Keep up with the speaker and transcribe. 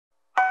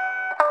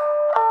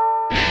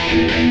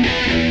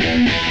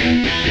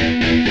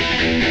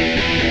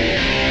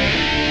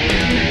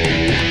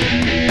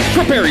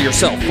Prepare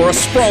yourself for a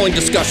sprawling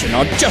discussion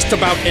on just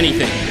about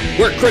anything,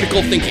 where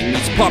critical thinking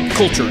meets pop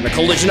culture in a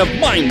collision of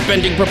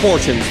mind-bending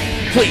proportions.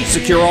 Please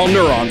secure all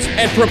neurons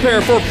and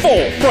prepare for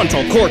full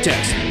frontal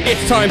cortex.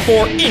 It's time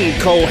for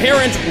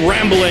Incoherent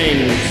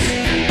Ramblings.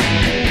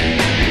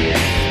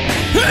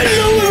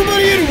 Hello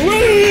everybody and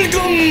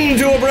welcome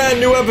to a brand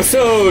new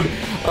episode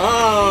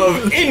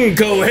of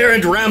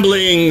Incoherent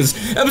Ramblings,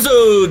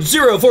 episode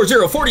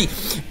 04040.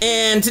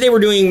 And today we're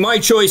doing My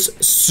Choice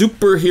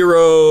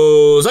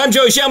Superheroes. I'm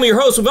Joey Shelmy, your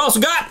host. We've also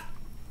got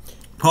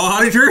Paul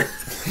Hoddinger.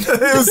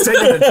 I was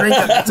taking a drink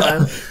at the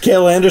time.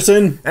 Cale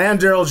Anderson. And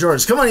Daryl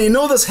George. Come on, you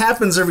know this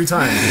happens every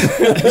time.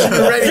 You're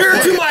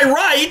to my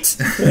right,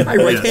 my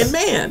right-hand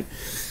man.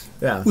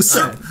 Yeah. What's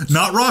up?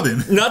 Not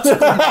Robin. Not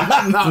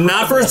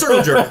for a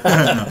soldier.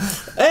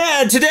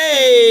 And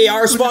today,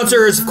 our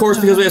sponsor is, of course,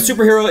 because we have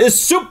superhero, is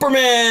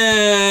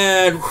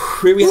Superman.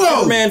 We have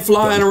Superman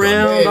flying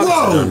around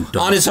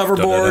on his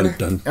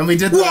hoverboard. And we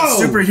did the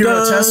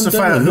superhero test to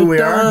find out who we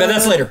are. But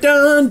that's later.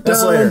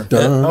 That's later.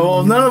 Oh,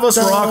 well, none of us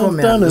were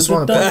Aquaman. This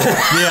one.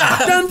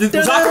 Yeah.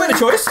 Was Aquaman a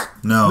choice?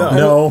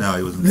 No,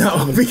 he wasn't.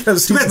 No,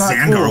 because Too he's bad not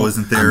Xandar cool.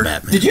 wasn't there.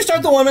 Did you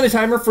start the 1 minute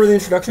timer for the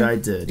introduction? I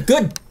did.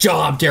 Good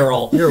job,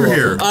 Daryl. You're welcome.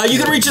 Here. You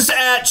can reach us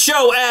at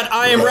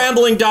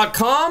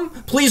show@IamRambling.com.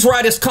 Please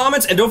write us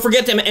comments, and don't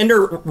forget to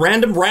enter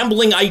random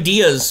rambling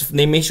ideas.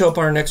 They may show up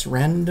on our next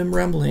random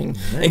rambling.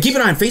 Nice. And keep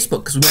an eye on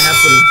Facebook, because we might have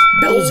some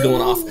bells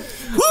going off. All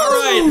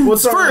right,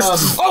 what's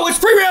first? Our, It's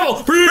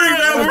pre-ramble!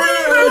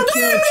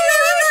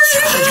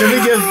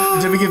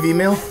 Did we give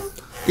email?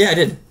 Yeah, I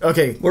did.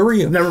 Okay. Where were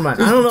you? Never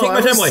mind. I don't know. Take my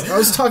time away. I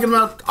was talking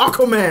about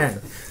Aquaman.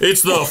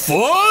 It's the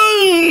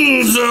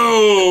Fun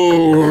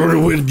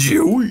Zone with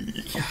Joey.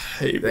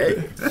 Hey,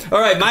 baby. All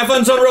right, my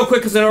Fun Zone real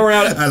quick, because I know we're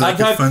out. I like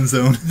the Fun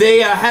Zone. They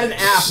had an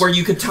app where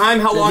you could time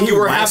how long you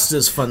were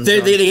having.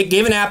 They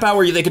gave an app out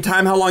where they could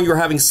time how long you were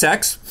having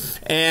sex,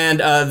 and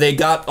they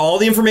got all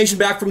the information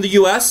back from the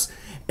U.S.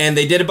 and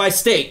they did it by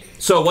state.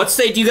 So, what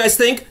state do you guys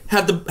think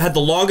had the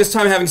longest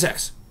time having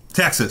sex?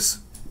 Texas.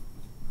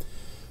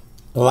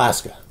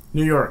 Alaska.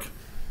 New York.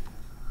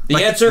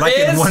 The answer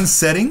is... in one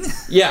setting?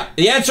 Yeah.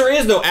 The answer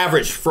is, no,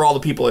 average for all the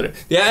people in it.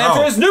 The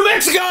answer is New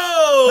Mexico!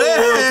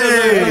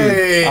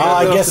 Hey!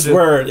 I guess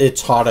where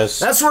it's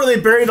hottest. That's where they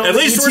buried all the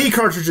ET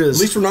cartridges.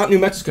 At least we're not New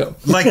Mexico.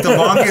 Like the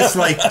longest,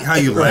 like how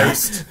you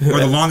last? Or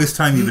the longest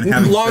time you've been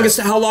having sex?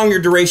 How long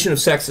your duration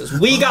of sex is.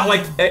 We got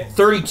like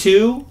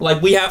 32.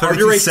 Like we have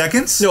 32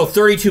 seconds? No,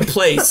 32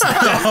 plays.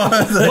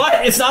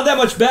 But it's not that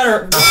much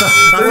better. I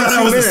thought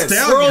I was a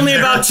stallion. We're only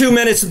about 2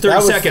 minutes and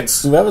 30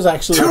 seconds. That was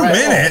actually 2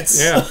 minutes?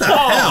 Yeah. What the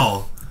hell?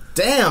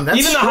 Damn, that's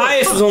even the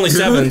highest was only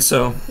 7.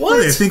 So what?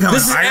 They think I'm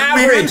this is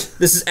average.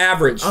 This is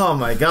average. Oh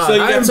my god! So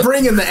I'm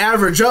bringing the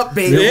average up,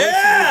 baby.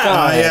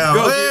 Yeah.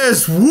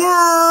 This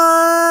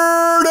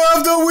word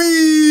of the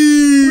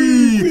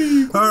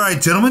week. All right,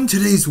 gentlemen.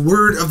 Today's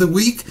word of the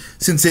week,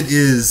 since it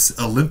is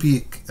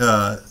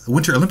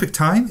Winter Olympic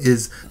time,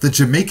 is the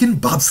Jamaican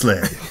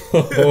bobsled.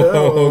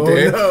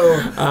 Okay.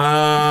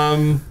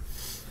 No.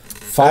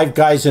 5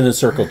 guys in a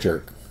circle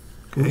jerk.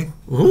 Okay.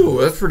 Ooh,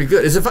 that's pretty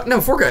good. Is it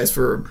 4 guys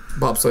for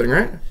bobsledding,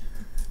 right?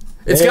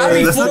 It's got to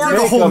be 4.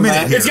 The whole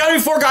minute. It's got to be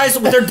 4 guys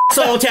with their dicks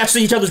all attached to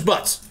each other's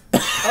butts.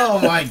 Oh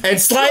my god!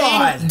 And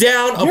sliding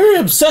down.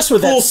 You're obsessed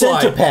with that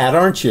slide. centipad,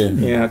 aren't you?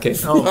 Yeah. Okay.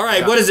 Oh, all right.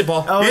 god. What is it,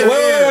 Paul? Oh,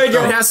 wait,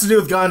 it has to do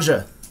with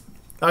ganja.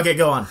 Okay,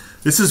 go on.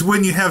 This is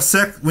when you have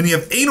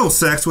anal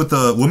sex with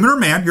a woman or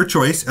man, your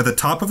choice, at the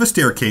top of a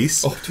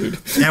staircase. Oh, dude.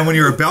 And when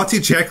you're about to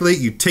ejaculate,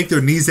 you take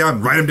their knees out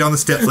and ride them down the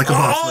steps like a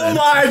bobsled. Oh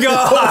my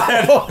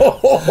god!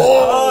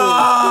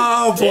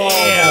 Oh,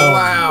 damn!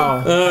 Wow!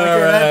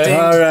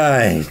 All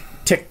right.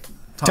 Tick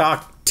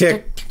tock,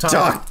 tick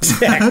tock,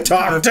 tick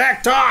tock,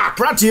 tick tock.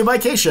 Brought to you by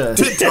Keisha.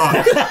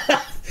 TikTok.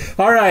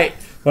 All right.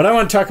 What I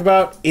want to talk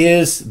about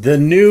is the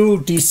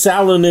new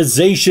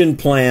desalinization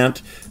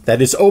plant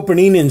that is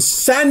opening in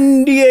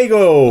San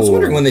Diego. I was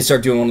wondering when they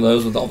start doing one of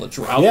those with all the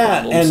drought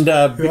problems.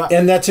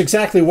 And that's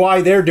exactly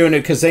why they're doing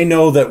it, because they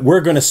know that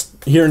we're going to,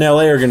 here in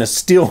LA, are going to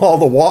steal all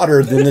the water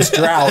in this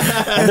drought,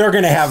 and they're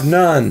going to have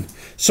none.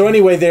 So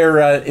anyway, they're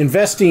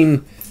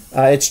investing,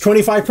 it's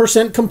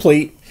 25%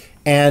 complete,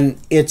 and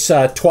it's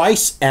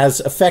twice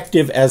as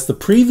effective as the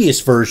previous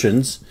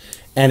versions,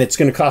 and it's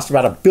going to cost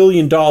about $1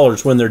 billion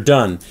when they're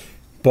done.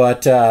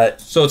 But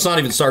so it's not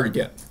even started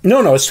yet.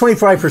 No, it's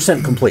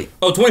 25% complete.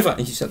 Oh, 25.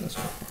 You said this.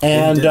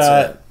 And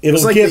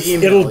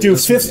it'll do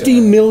 50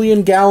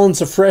 million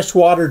gallons of fresh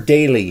water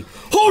daily.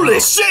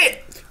 Holy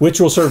shit! Which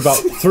will serve about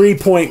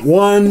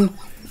 3.1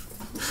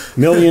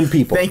 million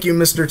people. Thank you,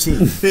 Mr. T.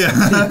 Yeah.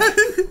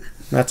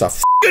 That's a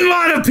f***ing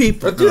lot of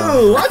people. Dude,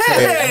 what?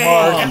 Hey!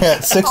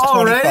 At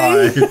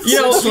 625.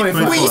 You know,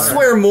 we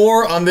swear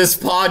more on this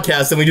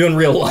podcast than we do in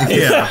real life.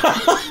 Yeah.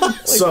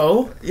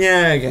 So?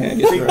 Yeah, okay.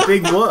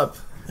 Big whoop.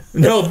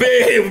 No,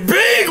 big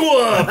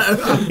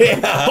whoop!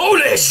 Yeah.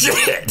 Holy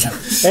shit!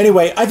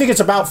 Anyway, I think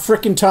it's about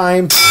frickin'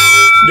 time.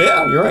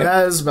 Yeah, you're right.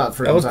 That is about frickin'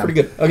 time. That was pretty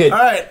good. Okay. All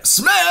right.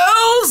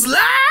 Smells like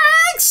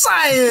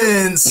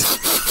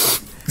Science!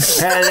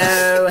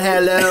 Hello,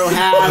 hello,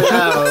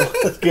 hello.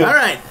 All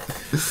right.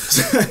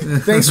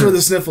 Thanks for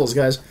the sniffles,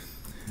 guys.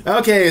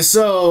 Okay,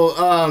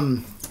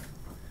 so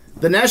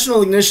the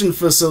National Ignition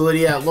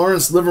Facility at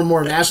Lawrence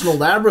Livermore National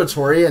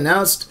Laboratory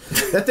announced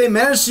that they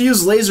managed to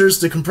use lasers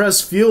to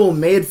compress fuel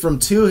made from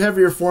 2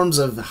 heavier forms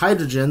of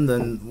hydrogen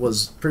than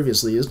was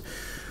previously used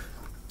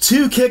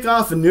to kick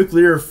off a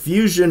nuclear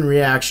fusion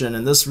reaction.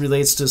 And this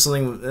relates to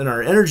something in our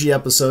energy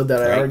episode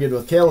that I argued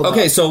with Caleb about.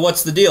 Okay, so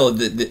what's the deal?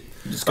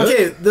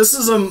 Okay, this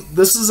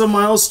is a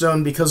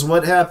milestone because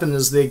what happened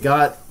is they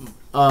got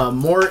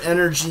more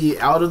energy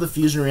out of the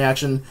fusion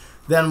reaction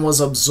than was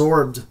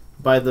absorbed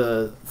by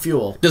the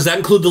fuel. Does that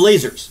include the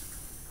lasers?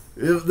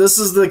 This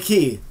is the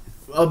key.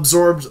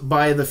 Absorbed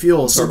by the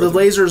fuel. So the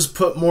lasers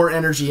put more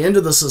energy into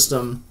the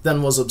system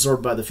than was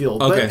absorbed by the fuel.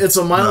 Okay. But it's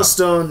a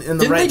milestone in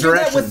the right direction. Didn't they do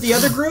that with the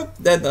other group?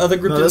 That other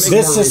group No, this is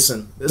didn't more make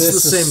recent. This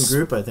is the same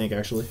group, I think,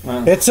 actually.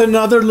 It's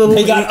another little.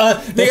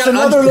 It's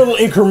another little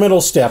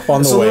incremental step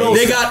on the way.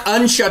 They got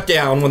unshut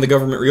down when the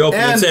government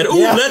reopened and said, "Ooh,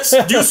 let's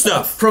do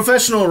stuff."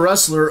 Professional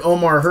wrestler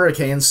Omar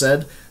Hurricane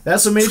said,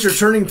 "That's a major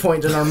turning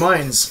point in our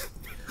minds."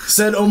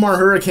 Said Omar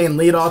Hurricane,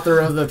 lead author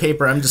of the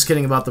paper. I'm just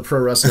kidding about the pro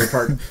wrestler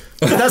part.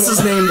 But that's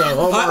his name,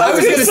 though. I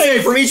was going to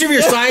say, from each of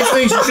your science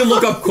things, you should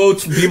look up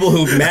quotes from people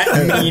who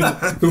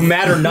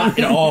matter not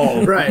at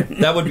all. Right.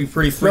 That would be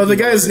pretty freaky. No, the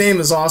guy's name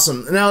is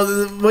awesome. Now,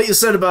 what you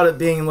said about it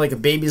being like a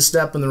baby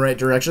step in the right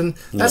direction,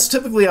 that's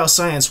typically how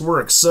science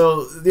works.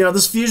 So,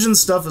 this fusion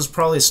stuff is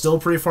probably still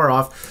pretty far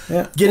off.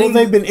 Yeah.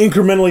 They've been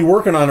incrementally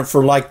working on it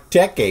for like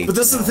decades. But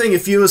this is the thing.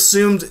 If you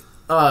assumed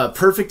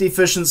perfect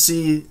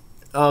efficiency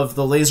of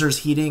the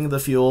lasers heating the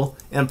fuel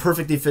and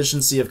perfect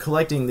efficiency of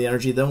collecting the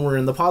energy, then we're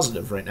in the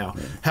positive right now.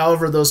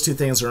 However, those two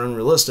things are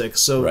unrealistic,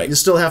 so you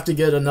still have to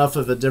get enough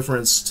of a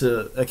difference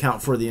to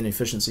account for the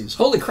inefficiencies.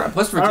 Holy crap,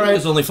 West Virginia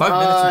is only 5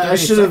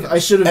 minutes and 30 I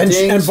should have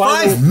dinged. And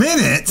 5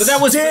 minutes? But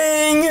that was...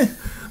 Ding!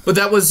 But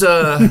that was...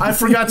 I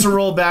forgot to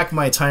roll back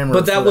my timer.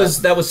 But that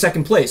was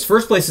second place.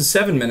 First place is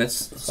 7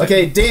 minutes.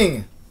 Okay,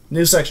 ding!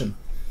 New section.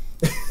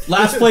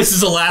 Last place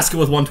is Alaska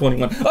with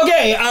 121.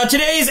 Okay,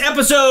 today's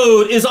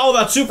episode is all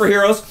about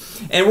superheroes,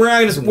 and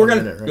we're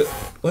gonna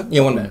what?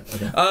 Yeah, 1 minute.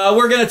 Okay.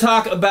 We're gonna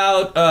talk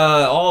about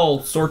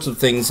all sorts of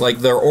things like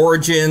their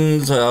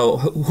origins,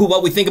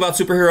 what we think about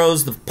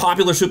superheroes, the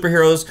popular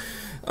superheroes,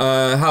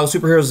 how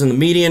superheroes in the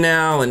media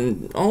now,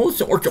 and all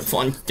sorts of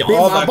fun stuff.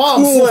 All the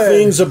cool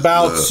things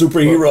about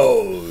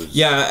superheroes.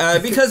 Yeah,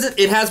 because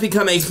it has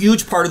become a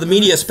huge part of the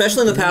media,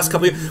 especially in the past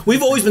couple of years.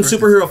 We've always been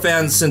superhero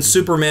fans since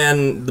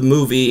Superman the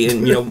movie,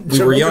 and we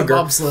were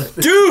younger.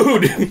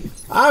 Dude,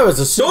 I was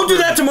a don't do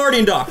that to Marty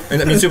and Doc.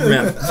 I mean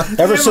Superman.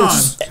 Ever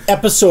since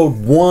episode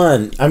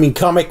 1,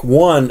 comic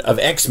 1 of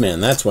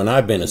X-Men, that's when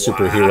I've been a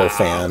superhero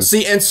fan.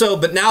 See,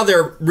 but now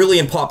they're really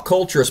in pop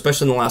culture,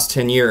 especially in the last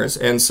 10 years,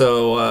 and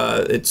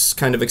so it's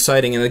kind of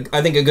exciting, and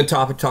I think a good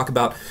topic to talk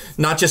about,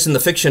 not just in the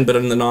fiction, but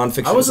in the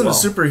non-fiction. I wasn't a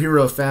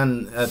superhero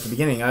fan at the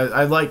beginning.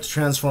 I liked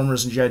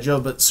Transformers and G.I. Joe,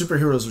 but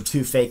superheroes were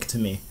too fake to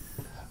me.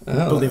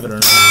 Believe it or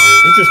not.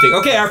 Interesting.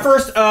 Okay, our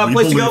first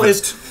place to go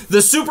is the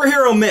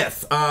superhero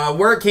myth.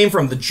 Where it came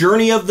from, the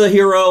journey of the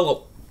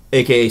hero,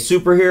 aka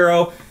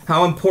superhero,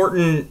 how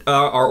important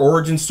are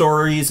origin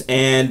stories,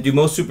 and do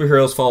most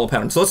superheroes follow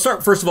patterns? So let's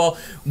start, first of all,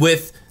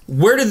 with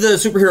where did the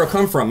superhero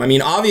come from? I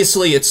mean,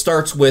 obviously it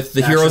starts with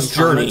the hero's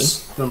journey.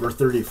 Number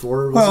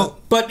 34, was it?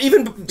 But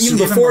even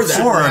before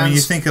that. I mean,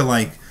 you think of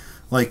like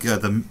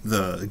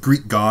the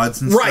Greek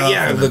gods and stuff. Right,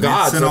 yeah, the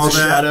gods and all that.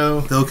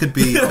 Shadow. Those could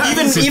be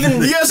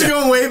even you guys are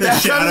going way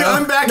back.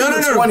 I'm back in the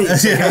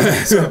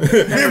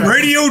 20s.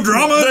 Radio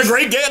drama. The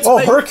Great Gatsby. Oh,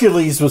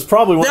 Hercules was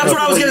probably one. That's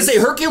what I was going to say.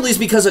 Hercules,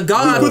 because a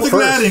god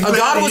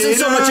wasn't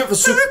so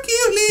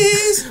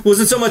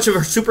much of a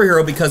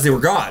superhero because they were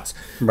gods.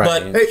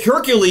 Right. But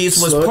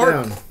Hercules was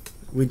down.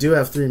 We do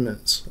have 3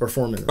 minutes or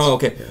 4 minutes. Oh,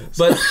 okay.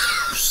 But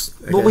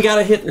we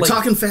gotta hit. We're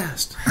talking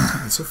fast.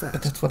 So fast.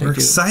 But that's what we're I do.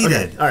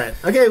 Excited. Okay. All right.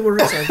 Okay, we're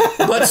excited.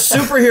 But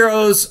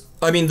superheroes.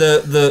 I mean,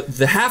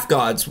 the half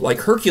gods like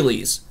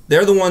Hercules.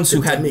 They're the ones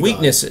who had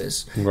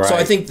weaknesses. Right. So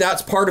I think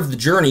that's part of the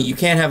journey. You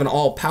can't have an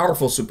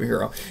all-powerful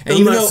superhero. And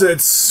unless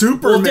it's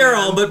Superman.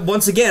 Well, Daryl, but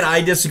once again, I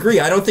disagree.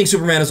 I don't think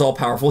Superman is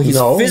all-powerful. He's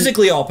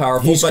physically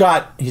all-powerful. He's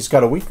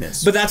got a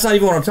weakness. But that's not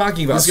even what I'm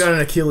talking about. He's got an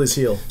Achilles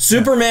heel.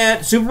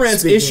 Superman's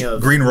issue.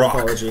 Green Rock.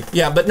 Mythology.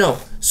 Yeah, but no.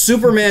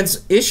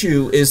 Superman's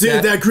issue is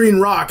that Green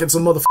Rock, it's a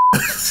motherfucker.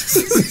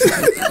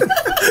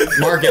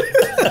 Mark it.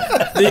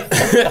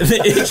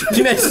 Can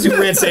you imagine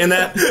Superman saying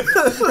that?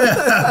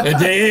 A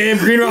damn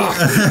Green Rock.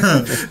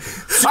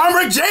 I'm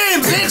Rick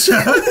James, bitch!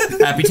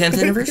 Happy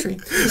 10th anniversary.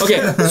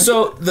 Okay,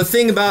 so the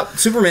thing about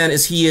Superman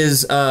is he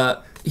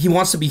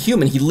wants to be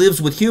human. He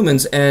lives with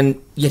humans,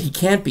 and yet he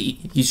can't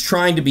be. He's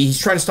trying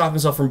to stop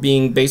himself from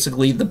being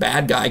basically the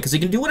bad guy, because he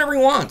can do whatever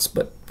he wants,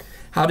 but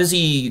how does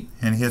he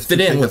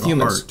fit in with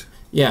humans?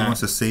 Yeah. He wants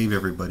to save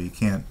everybody. He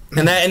can't.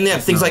 And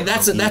things not like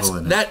that's no evil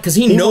in it. that because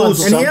he He knows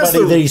wants And he has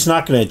somebody the- that he's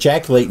not going to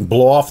ejaculate and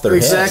blow off their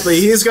Exactly.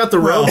 head. He's got the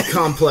rogue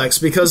complex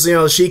because, you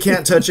know, she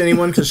can't touch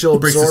anyone because she'll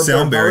Breaks the absorb their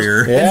sound powers.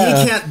 barrier. Yeah. And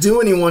he can't do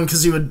anyone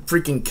because he would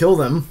freaking kill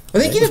them. I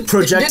think he did,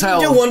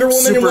 Projectile didn't he do Wonder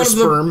Woman in one of super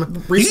sperm. the He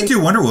can recent. do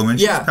Wonder Woman.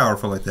 She's Yeah.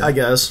 powerful like that. I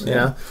guess,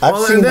 yeah. I've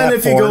Well, seen and then that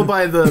if you go porn.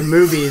 by the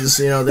movies,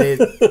 you know,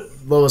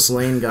 Lois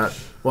Lane got.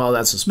 Well,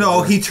 that's a spoiler.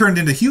 No, he turned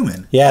into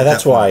human. Yeah, at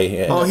that's that why. point.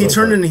 yeah. Oh, he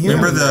turned into human.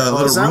 Remember the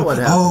Oh, is that little what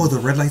room? happened? Oh, the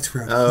red lights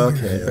were out. Oh,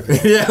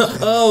 okay. Yeah.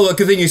 Oh,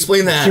 good thing you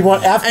explained that. She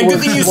want- and afterwards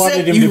good thing you she wanted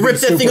said him you to be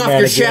ripped that thing off Superman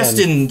your chest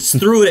again. and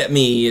threw it at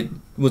me. It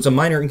was a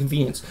minor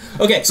inconvenience.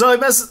 Okay, So I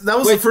guess that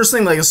was the first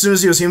thing. Like, as soon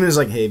as he was human, he was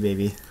like, "Hey,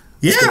 baby."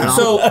 Yeah.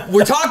 So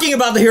we're talking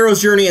about the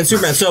hero's journey and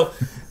Superman. So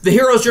the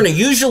hero's journey,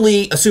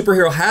 usually a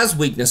superhero has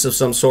weakness of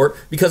some sort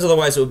because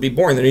otherwise it would be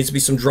boring. There needs to be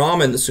some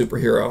drama in the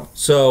superhero.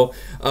 So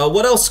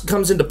what else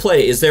comes into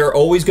play? Is there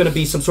always going to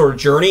be some sort of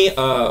journey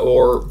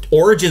or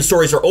origin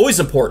stories are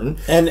always important.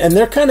 And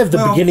they're kind of the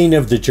beginning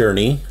of the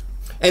journey.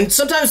 And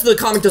sometimes the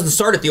comic doesn't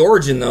start at the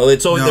origin though.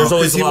 It's always, there's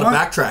always a lot of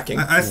backtracking.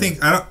 I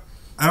think I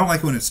don't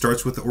like when it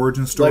starts with the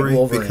origin story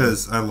Wolverine.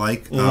 because I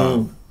like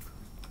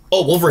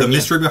Oh, Wolverine. the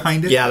mystery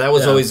behind it. Yeah, that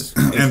was always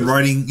And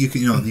writing, you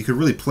could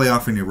really play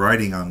off in your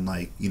writing on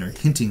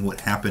hinting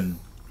what happened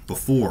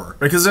before.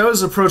 Because I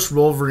always approached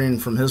Wolverine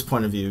from his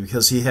point of view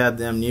because he had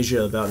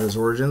amnesia about his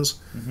origins.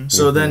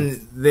 So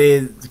then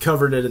they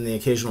covered it in the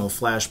occasional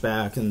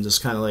flashback and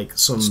just kind of like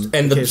some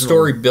and the occasional-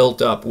 story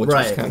built up, which was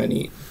Right. kind of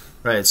neat.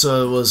 Right,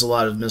 so it was a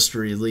lot of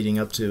mystery leading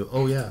up to.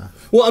 Oh yeah,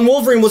 Well, and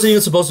Wolverine wasn't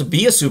even supposed to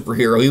be a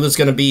superhero. He was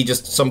going to be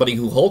just somebody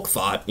who Hulk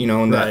fought, in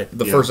Right,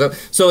 the yeah. first.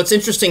 So it's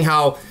interesting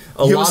how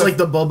he was like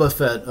the Boba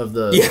Fett of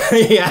the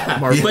yeah.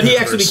 Marvel But he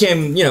actually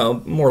universe.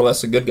 became, more or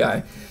less a good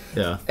guy.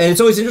 Yeah. And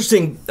it's always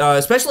interesting,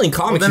 especially in But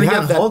comics. then you again,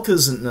 have that. Hulk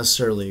isn't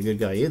necessarily a good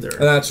guy either.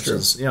 That's which true.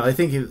 is, I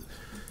think he.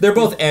 They're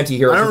both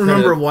anti-heroes. I don't They're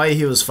kinda- remember why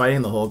he was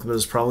fighting the Hulk, but it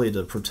was probably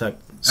to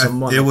protect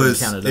someone It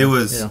was. in Canada. It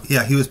was. you know,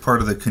 Yeah, he was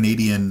part of the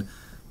Canadian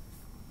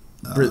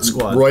Brit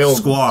squad. Royal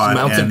squad,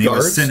 Mounted and he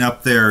Guards. was sent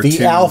up there The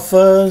to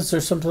Alphas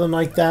or something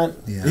like that.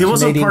 Yeah. He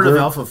wasn't Canadian part of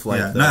group. Alpha Flight.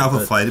 Yeah, though, not Alpha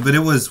but- Flight, but it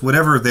was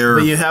whatever their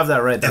But you have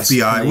that right. That's FBI,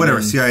 Canadian.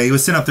 whatever CIA. He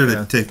was sent up there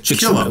to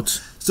kill them.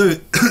 notes. So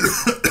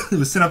he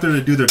was sent up there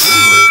to do their dirty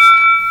work.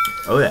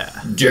 Oh yeah.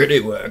 Dirty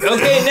work.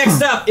 Okay,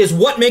 next up is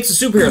what makes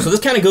a superhero. So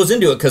this kind of goes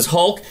into it because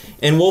Hulk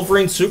and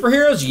Wolverine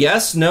superheroes.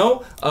 Yes,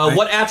 no.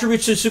 What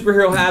attributes does a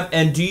superhero have?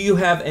 And do you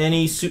have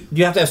any? Do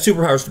you have to have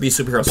superpowers to be a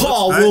superhero? So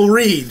Paul will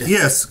read.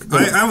 Yes,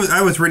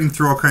 I was reading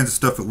through all kinds of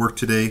stuff at work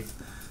today,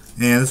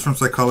 and this is from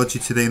Psychology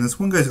Today. And this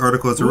one guy's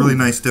article has a really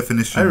nice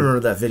definition. I remember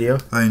that video.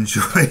 I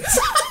enjoyed.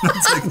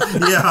 It's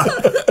like, yeah.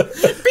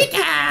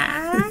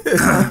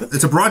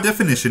 It's a broad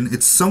definition.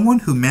 It's someone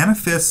who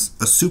manifests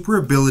a super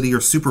ability or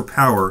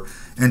superpower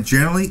and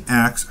generally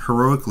acts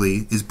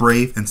heroically, is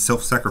brave, and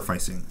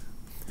self-sacrificing.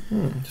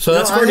 So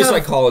that's according to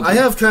psychology. I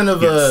have kind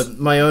of Yes.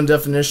 my own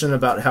definition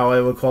about how I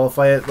would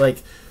qualify it. Like,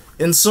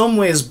 in some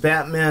ways,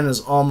 Batman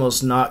is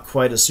almost not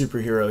quite a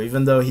superhero,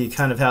 even though he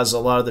kind of has a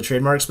lot of the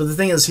trademarks. But the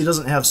thing is, he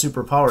doesn't have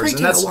superpowers, Break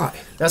and down that's why.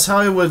 that's how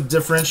I would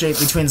differentiate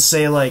between,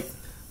 say, like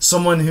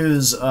someone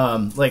who's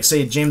like,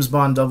 say, James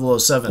Bond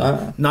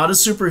 007, not a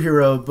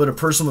superhero, but a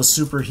person with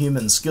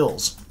superhuman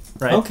skills,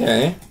 right?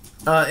 Okay.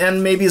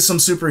 And maybe some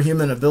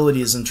superhuman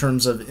abilities in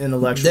terms of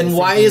intellectual. Then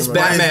why thinking is and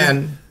whatever.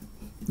 Batman?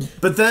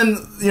 But then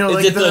Is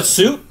like it the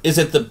suit? Is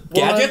it the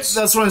well, gadgets?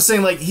 that's what I'm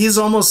saying. Like, he's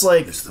almost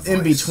like the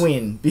in voice.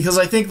 between, because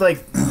I think like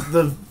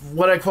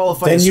what I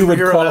qualify. Then as you would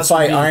superhero has to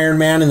qualify be- Iron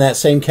Man in that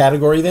same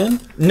category then?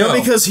 no,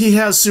 because he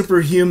has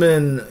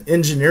superhuman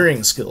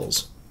engineering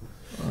skills,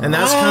 and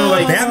that's kind of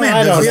like Batman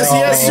I don't does. He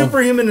has know.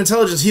 superhuman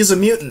intelligence. He's a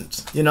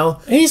mutant, He's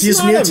not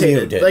a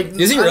mutated. mutant. Like,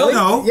 Is he really?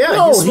 No. Yeah,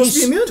 No, he's supposed to he's-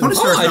 be a mutant. Tony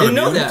Stark's I not didn't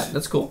a know mutant. that.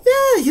 That's cool.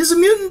 Yeah, he's a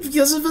mutant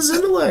because of his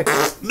intellect.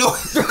 No.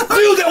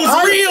 Dude, that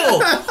was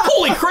real!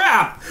 Holy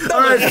crap! All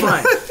right,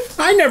 fine.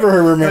 I never I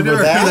remember never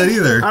heard that that.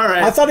 either. All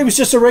right. I thought he was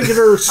just a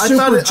regular super I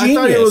thought he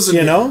genius, was a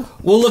you know?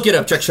 We'll look it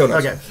up. Check show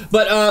notes. Okay.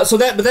 But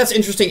but that's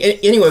interesting.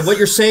 Anyway, what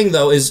you're saying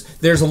though is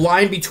there's a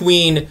line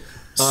between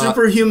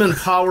superhuman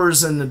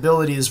powers and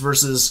abilities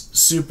versus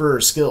super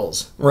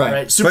skills.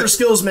 Right. Super But-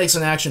 skills makes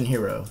an action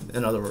hero,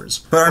 in other words.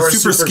 But Or are a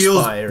super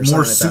skills spy or more something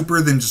like that.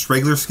 super than just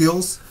regular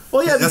skills?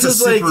 Well, yeah, That's a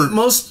because like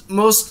super-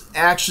 most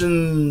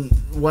action,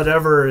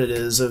 whatever it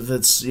is, if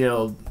it's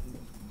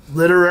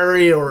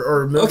literary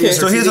or movies. Okay, or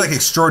So he has TV, like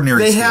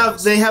extraordinary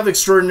skills. they have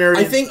extraordinary,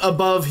 I think-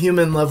 above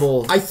human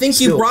level. I think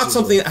you skills brought as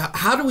something. well.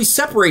 How do we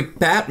separate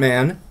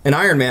Batman and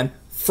Iron Man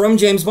from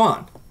James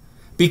Bond?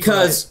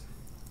 Because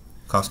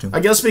costume. I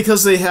guess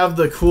because they have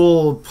the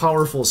cool,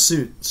 powerful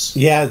suits.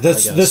 Yeah, the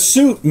guess.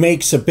 suit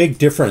makes a big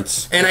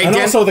difference, And I and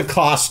guess- also the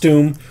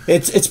costume.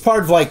 It's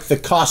part of like the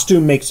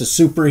costume makes a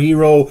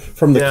superhero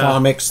from the Yeah.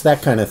 comics,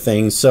 that kind of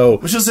thing. So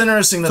Which is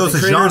interesting that So the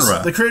it's a creators,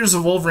 genre. the creators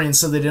of Wolverine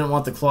said they didn't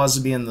want the claws to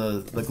be in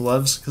the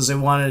gloves because they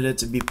wanted it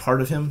to be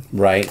part of him.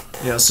 right,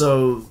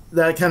 So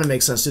that kind of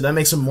makes sense too. That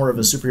makes him more of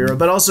a superhero,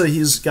 but also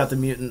he's got the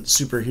mutant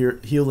super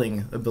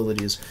healing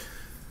abilities.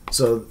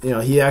 So,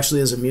 he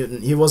actually is a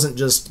mutant. He wasn't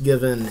just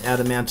given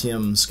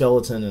adamantium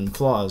skeleton and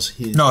claws.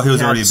 He was had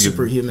already a mutant.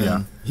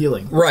 superhuman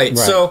healing. Right.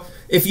 So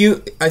if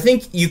I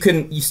think you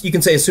can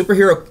say a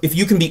superhero if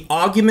you can be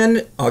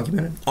augmented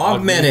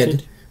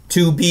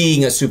to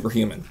being a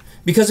superhuman.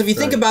 Because if you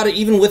think about it,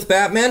 even with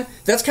Batman,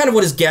 that's kind of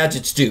what his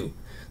gadgets do.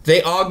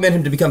 They augment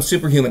him to become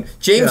superhuman.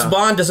 James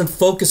Bond doesn't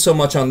focus so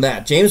much on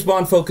that. James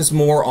Bond focuses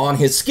more on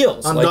his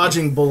skills. On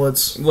dodging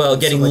bullets. Well,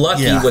 getting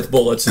lucky with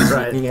bullets is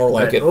more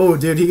like it. Oh,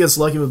 dude, he gets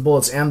lucky with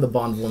bullets and the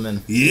Bond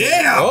woman.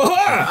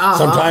 Yeah!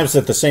 Sometimes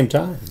at the same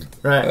time.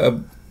 Right.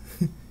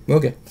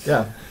 Okay.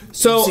 Yeah.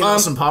 So,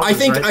 I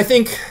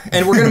think,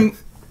 and we're going to...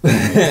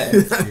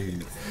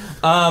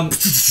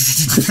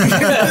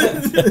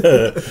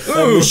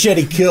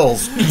 Machete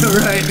kills.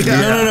 Right.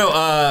 Yeah.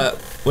 No.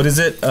 What is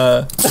it?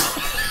 Bullet.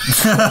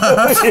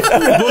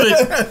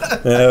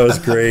 That was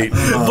great.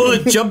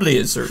 Bullet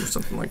jubblies or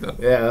something like that.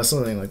 Yeah,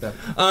 something like that.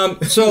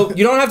 So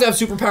you don't have to have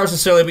superpowers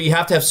necessarily, but you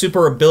have to have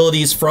super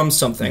abilities from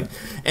something.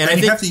 And I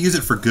think you have to use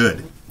it for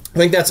good. I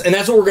think that's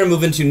what we're going to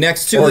move into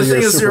next too. Well, the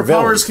thing is, your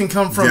powers can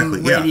come from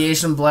Exactly,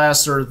 radiation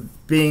blasts or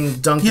being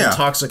dunked in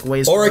toxic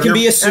waste. Or it can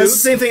be a suit. It's the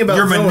same thing about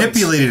You're villains.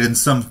 manipulated in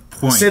some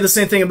point. Say the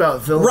same thing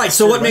about villains. Right,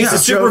 so what makes a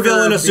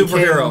supervillain a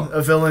superhero?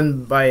 A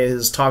villain by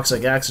his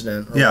toxic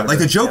accident. Yeah, like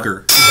the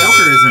Joker. The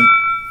Joker isn't...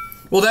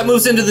 Well, that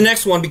moves into the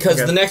next one because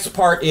the next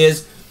part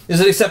is it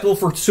acceptable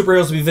for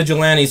superheroes to be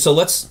vigilantes? So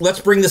let's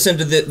bring this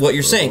into what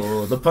you're saying.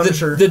 The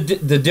Punisher.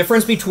 The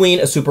difference between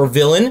a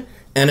supervillain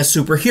and a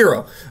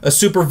superhero. A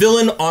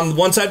supervillain, on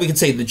one side, we could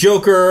say the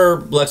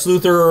Joker, Lex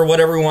Luthor, or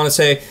whatever we want to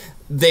say.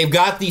 They've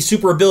got these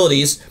super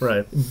abilities,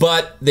 right?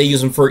 But they use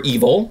them for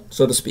evil,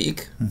 so to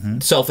speak,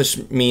 selfish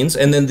means.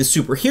 And then the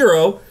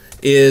superhero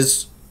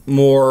is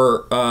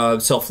more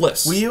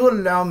selfless. Will you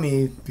allow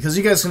me, because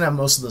you guys can have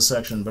most of the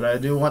section, but I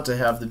do want to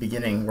have the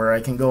beginning where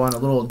I can go on a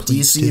little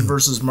DC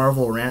versus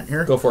Marvel rant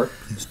here. Go for it.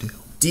 Please do.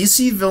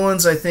 DC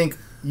villains, I think,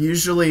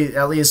 usually,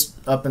 at least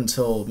up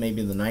until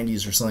maybe the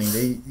 90s or something,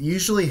 they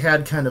usually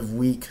had kind of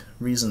weak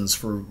reasons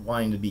for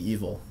wanting to be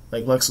evil.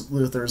 Like Lex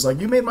Luthor's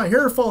like, you made my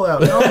hair fall out.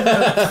 No, I'm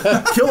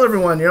gonna kill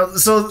everyone.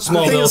 So the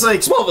thing is,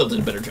 like, Smallville did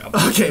a better job.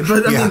 Okay,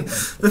 but I mean,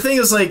 the thing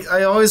is, like,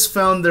 I always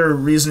found their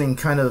reasoning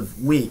kind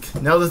of weak.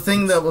 Now, the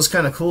thing that was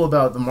kind of cool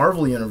about the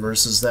Marvel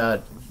universe is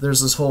that there's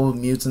this whole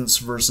mutants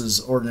versus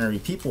ordinary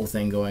people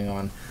thing going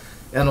on,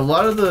 and a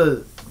lot of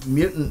the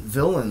mutant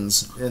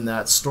villains in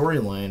that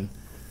storyline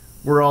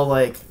were all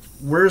like,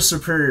 we're a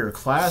superior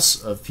class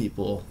of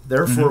people,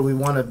 therefore we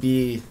want to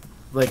be,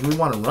 like, we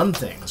want to run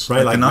things.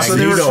 Right, like so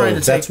they were trying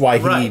to that's why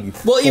he...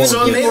 Right. Well, even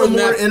So it made a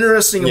more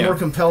interesting and Yeah. more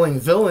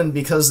compelling villain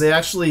because they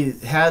actually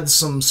had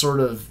some sort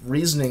of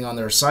reasoning on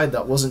their side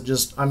that wasn't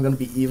just, I'm going to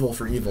be evil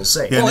for evil's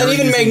sake. Yeah. Well, and they're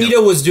even using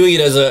Magneto was doing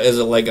it as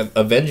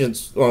a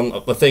vengeance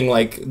on a thing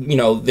like,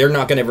 they're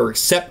not going to ever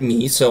accept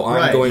me, so I'm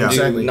Right, going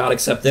exactly. to not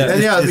accept them.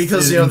 And yeah,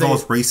 because it they,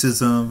 involves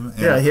racism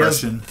and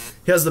oppression.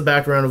 he has the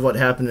background of what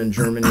happened in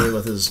Germany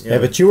with his. Yeah,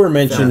 but you were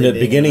mentioning family at the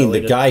being beginning, the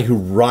related. guy who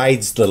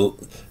rides the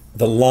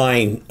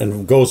line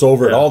and goes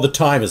over it all the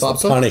time is the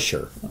Bobson?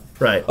 Punisher.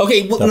 Right.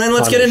 Okay, well, The then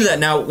let's get into Punisher.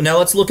 that. Now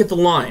let's look at the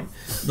line.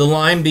 The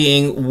line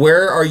being,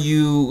 where are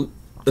you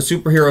a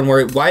superhero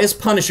and why is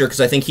Punisher, because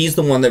I think he's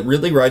the one that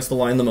really rides the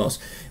line the most,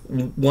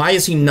 why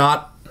is he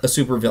not a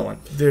supervillain?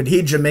 Dude,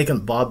 he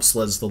Jamaican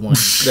bobsleds the line.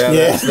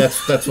 Yeah,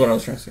 that's what I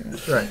was trying to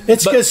say. Right.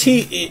 It's because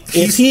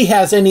if he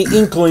has any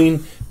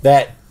inkling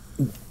that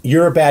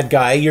you're a bad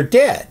guy, you're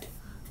dead.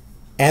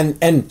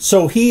 And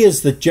so he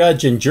is the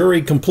judge and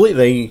jury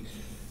completely.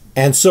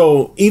 And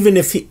so even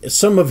if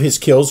some of his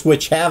kills,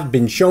 which have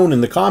been shown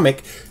in the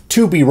comic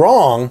to be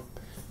wrong,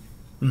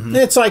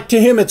 it's like,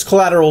 to him it's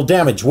collateral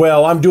damage.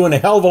 Well, I'm doing a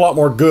hell of a lot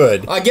more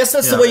good. I guess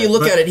that's the way you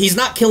look at it. He's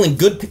not killing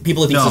good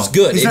people if he thinks he's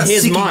good. He's in not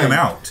his seeking mind. them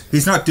out.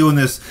 He's not doing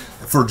this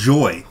for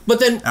joy. But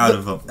then I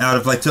want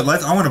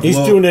to blow He's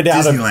doing it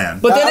out Disneyland.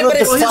 of, But then- out but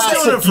of it's the still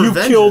classic, doing it for you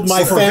vengeance. killed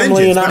my For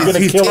family vengeance, and I'm but going to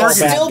he's kill all it's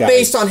targeted. bad still guys.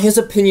 based on his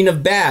opinion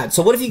of bad.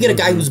 So what if you get a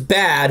guy who's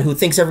bad, who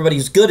thinks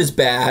everybody's good is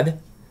bad,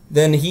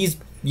 then he's...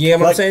 You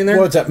get what I'm saying there?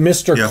 What's that,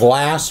 Mr. Yeah.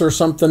 Glass or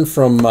something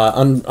from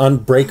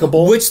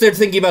Unbreakable? Which they're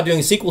thinking about doing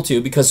a sequel to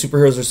because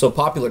superheroes are so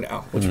popular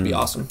now, which would be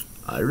awesome.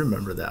 I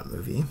remember that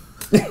movie.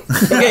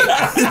 Okay,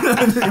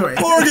 Anyway.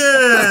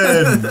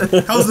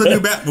 Morgan! How's the new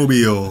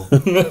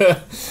Batmobile?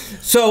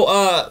 so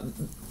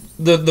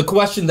the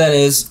question then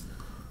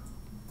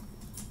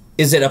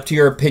is it up to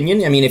your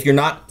opinion? I mean, if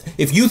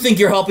you think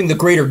you're helping the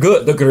greater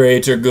good,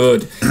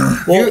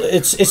 Well,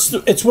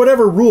 it's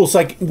whatever rules.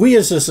 Like, we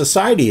as a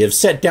society have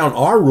set down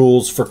our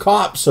rules for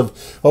cops of,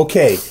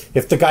 okay,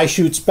 if the guy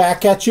shoots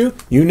back at you,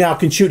 you now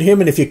can shoot him,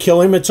 and if you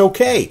kill him, it's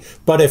okay.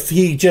 But if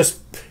he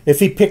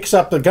picks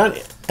up the gun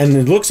and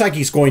it looks like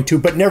he's going to,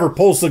 but never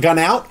pulls the gun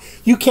out,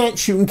 you can't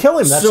shoot and kill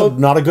him. That's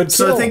not a good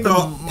kill. So I think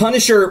the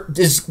Punisher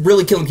is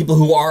really killing people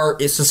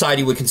who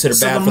society would consider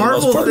So bad the for the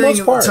Marvel most part. thing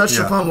Most part, touched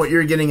yeah. upon what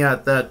you're getting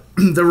at, that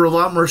there were a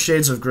lot more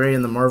shades of gray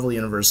in the Marvel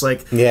universe.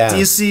 Like, Yeah.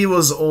 DC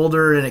was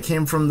older and it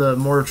came from the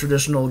more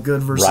traditional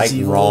good versus Right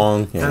and evil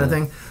wrong, kind of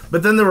thing.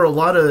 But then there were a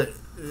lot of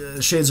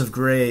shades of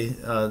gray,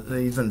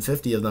 even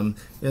 50 of them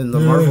in the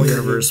Marvel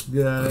universe.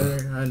 Yeah,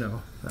 I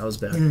know that was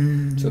bad.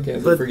 It's okay,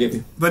 we'll forgive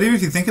you. But even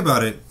if you think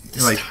about it,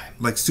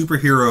 like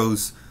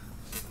superheroes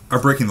are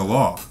breaking the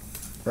law.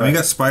 Right. I mean, you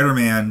got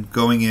Spider-Man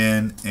going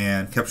in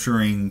and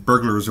capturing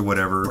burglars or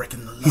whatever.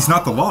 He's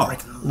not the law.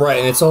 Right,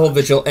 and it's a whole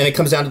and it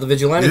comes down to the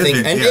vigilante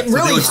thing. And it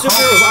really,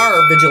 superheroes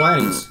are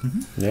vigilantes.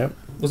 Mm-hmm. Yep.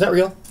 Was that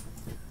real?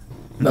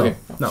 No. Okay.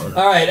 No.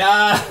 All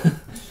right,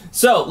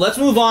 so let's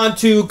move on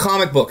to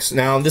comic books.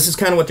 Now, this is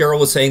kind of what Daryl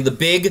was saying. The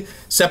big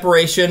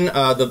separation,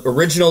 the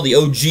original, the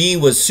OG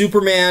was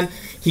Superman.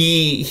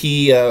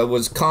 He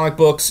was comic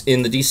books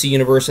in the DC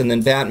universe, and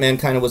then Batman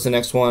kind of was the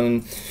next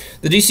one.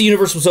 The DC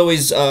universe was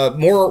always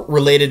more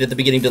related at the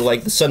beginning to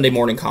like the Sunday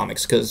morning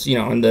comics, because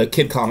and the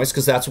kid comics,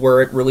 because that's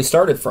where it really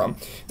started from.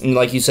 And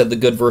like you said, the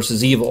good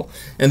versus evil.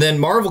 And then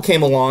Marvel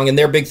came along, and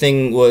their big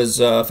thing was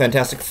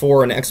Fantastic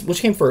Four and X.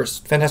 Which came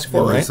first? Fantastic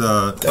Four, right?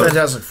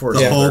 Fantastic Four.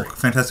 The Hulk,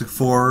 Fantastic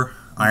Four,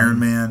 Iron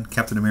Man,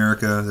 Captain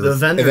America, the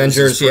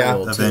Avengers, yeah.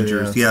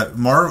 Avengers,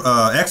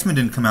 X-Men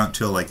didn't come out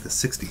until like the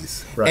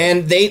 60s. Right.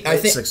 And I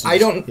think 60s, I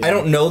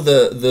don't know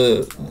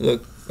the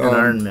and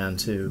Iron Man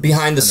too.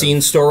 Behind the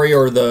scenes story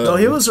or the... No,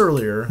 he was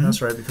earlier.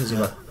 That's right, because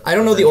I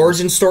don't know the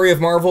origin story of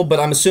Marvel, but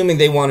I'm assuming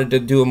they wanted to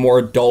do a more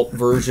adult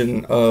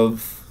version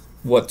of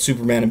what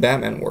Superman and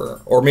Batman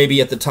were. Or maybe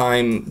at the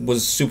time,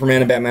 was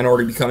Superman and Batman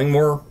already becoming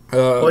more...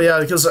 well, yeah,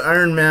 because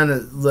Iron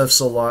Man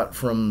lifts a lot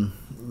from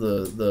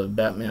the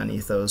Batman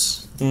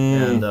ethos.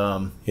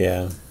 And,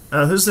 yeah.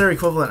 Who's their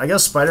equivalent? I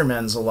guess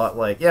Spider-Man's a lot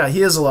like... Yeah,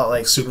 he is a lot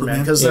like Superman,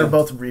 because they're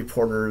both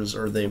reporters,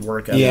 or they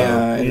work at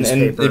a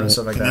newspaper and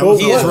stuff like that. Well,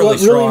 what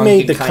really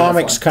made the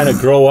comics kind of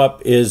grow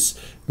up is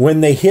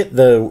when they hit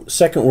the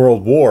Second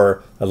World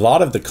War, a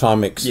lot of the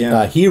comics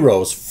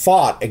heroes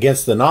fought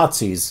against the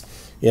Nazis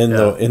in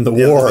the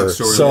war.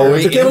 So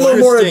it became a little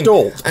more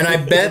adult. And I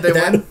bet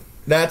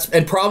that's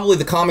and probably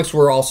the comics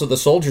were also the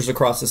soldiers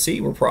across the sea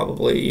were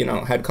probably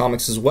had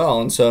comics as well,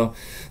 and so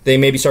they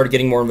maybe started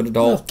getting more of an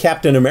adult. Well,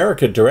 Captain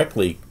America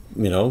directly,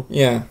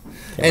 Yeah,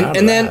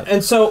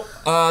 and so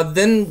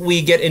then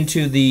we get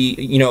into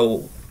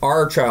the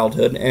our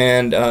childhood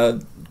and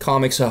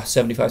comics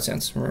 75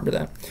 cents. Remember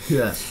that?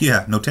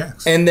 Yeah, no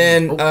tax. And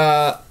then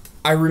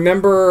I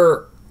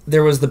remember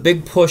there was the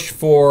big push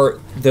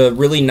for the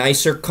really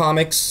nicer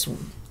comics.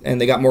 And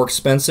they got more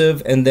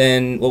expensive, and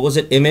then what was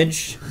it?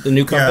 Image, the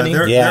new company.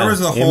 There was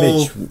a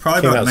whole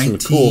probably about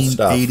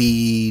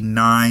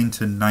 1989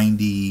 to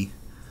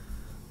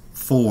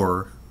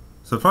 94.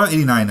 So probably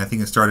 89, I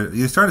think it started.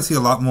 You started to see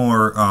a lot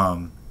more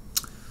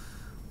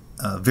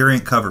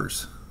variant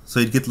covers.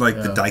 So you'd get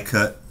like the die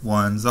cut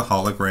ones, the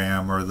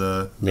hologram, or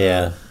the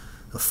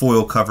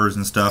foil covers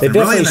and stuff. They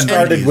definitely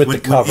started with the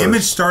covers. When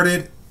Image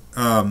started,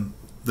 the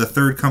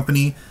third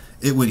company.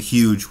 It went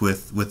huge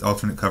with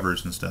alternate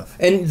covers and stuff.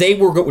 And they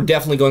were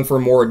definitely going for a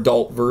more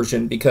adult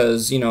version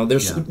because,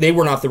 they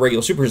were not the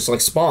regular superheroes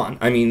like Spawn.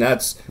 I mean,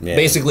 that's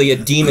basically a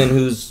demon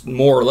who's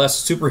more or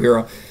less a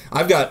superhero.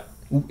 I've got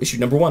issue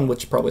number 1,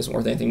 which probably isn't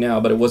worth anything now,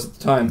 but it was at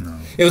the time. No.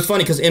 It was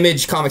funny because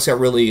Image comics got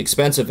really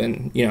expensive,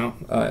 and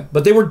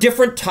but they were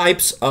different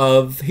types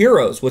of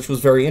heroes, which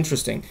was very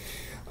interesting.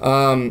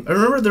 I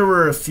remember there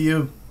were a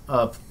few...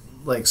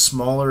 like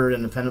smaller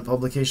independent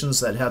publications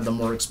that had the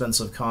more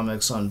expensive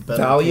comics on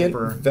better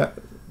paper.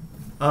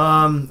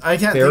 I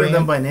can't think of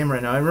them by name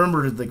right now. I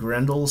remember the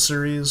Grendel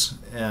series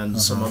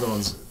and some other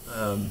ones,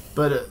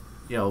 but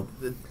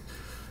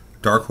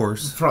Dark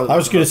Horse. Probably, I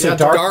was going to say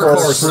Dark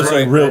Horse was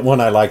a real one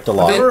I liked a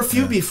lot. There were a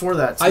few before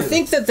that too. I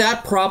think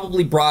that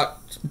probably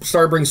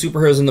started bringing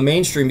superheroes in the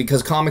mainstream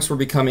because comics were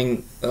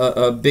becoming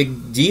a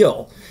big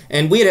deal.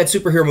 And we had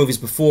superhero movies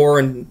before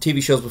and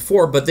TV shows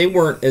before, but they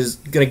weren't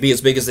going to be as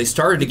big as they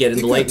started to get in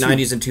the late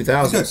 90s and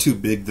 2000s. It got too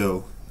big,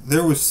 though.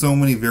 There was so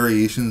many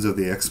variations of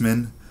the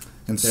X-Men,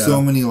 and so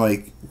many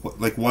like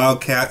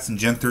Wildcats and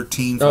Gen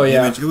 13 from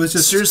Image. It was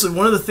just seriously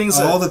one of the things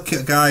all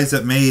the guys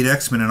that made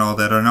X-Men and all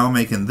that are now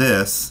making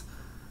this.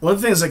 One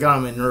of the things that got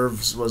on my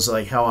nerves was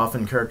like how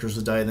often characters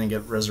would die and then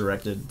get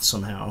resurrected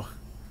somehow,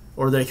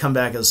 or they come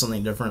back as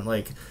something different.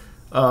 Like,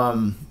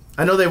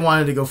 I know they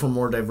wanted to go for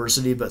more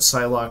diversity, but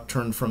Psylocke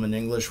turned from an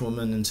English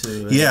woman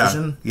into an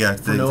Asian. Yeah,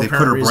 they put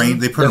her brain.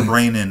 They put her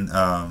brain in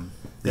the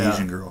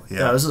Asian girl.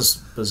 Yeah, it was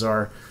just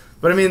bizarre.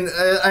 But I mean,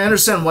 I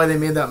understand why they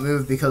made that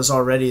move because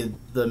already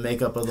the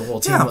makeup of the whole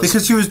team. Yeah, was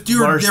because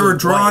they were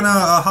drawing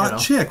a hot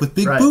chick with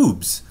big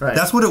boobs. Right.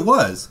 That's what it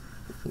was.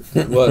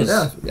 It was.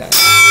 Yeah.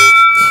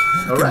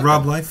 Right.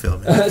 Rob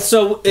Liefeld.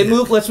 So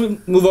let's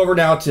move over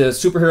now to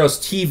superheroes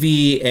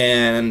TV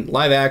and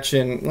live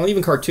action, well,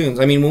 even cartoons.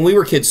 I mean, when we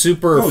were kids,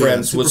 Super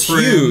Friends was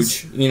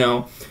huge,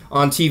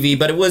 on TV.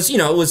 But it was, it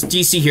was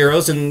DC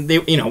heroes, and they,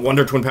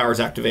 Wonder Twin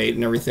Powers activate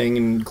and everything,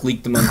 and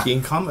Gleek the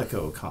Monkey.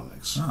 Comico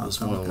Comics was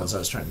one of the ones I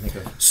was trying to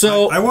think of.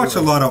 So I watched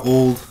a lot of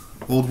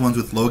old ones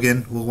with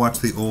Logan. We'll watch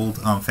the old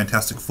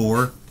Fantastic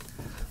Four.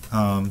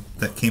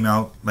 That came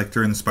out like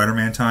during the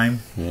Spider-Man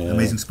time,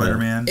 Amazing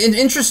Spider-Man. And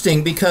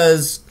interesting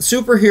because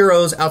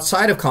superheroes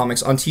outside of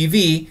comics on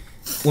TV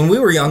when we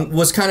were young,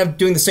 was kind of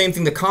doing the same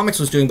thing the comics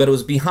was doing, but it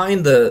was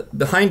behind it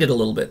a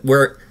little bit.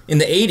 Where in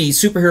the 80s,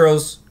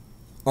 superheroes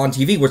on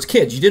TV was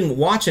kids. You didn't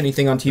watch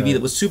anything on TV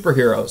that was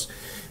superheroes.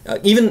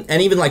 Even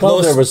like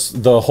Lois, there was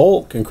the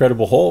Hulk,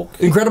 Incredible Hulk.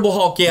 Incredible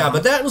Hulk, yeah,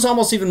 but that was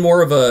almost even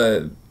more of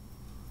a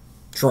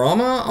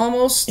drama,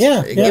 almost.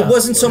 Yeah, It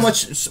wasn't so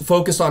much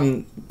focused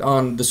on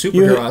the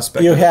superhero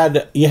aspect. You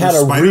had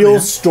a real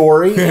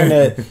story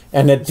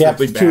and a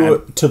depth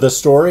to the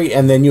story,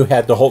 and then you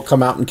had the Hulk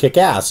come out and kick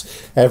ass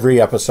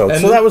every episode.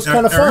 So that was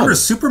kind of fun. I remember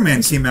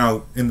Superman came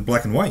out in the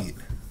black and white.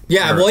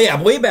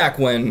 Yeah, way back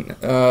when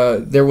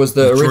there was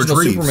the original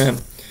Superman.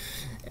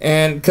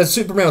 And because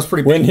Superman was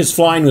pretty big. When his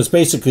flying was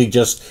basically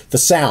just the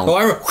sound. Oh,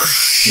 I remember.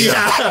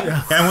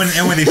 Yeah.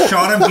 And when they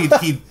shot him,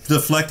 he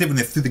deflected. When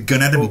they threw the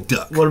gun at him, he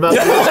ducked. What about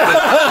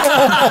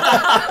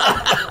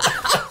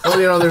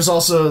well, there's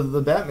also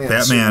the Batman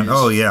series.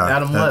 Oh, yeah.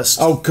 Adam West.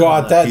 Oh,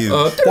 God,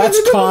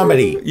 that's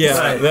comedy.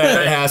 Yeah,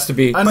 that has to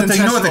be. But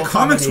you know what? The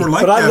comics were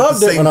like that. But I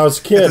loved it when I was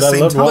a kid. I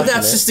loved watching But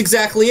that's just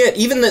exactly it.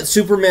 Even that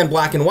Superman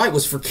black and white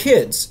was for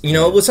kids.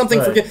 It was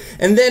something for kids.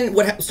 And then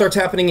what starts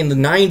happening in the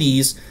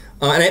 90s,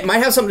 and it might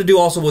have something to do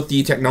also with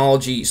the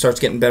technology starts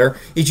getting better,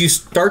 is you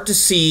start to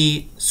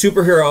see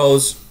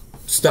superheroes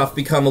stuff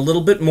become a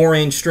little bit more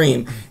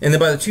mainstream. And then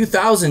by the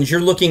 2000s,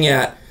 you're looking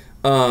at,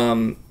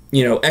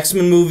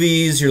 X-Men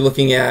movies, you're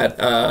looking at...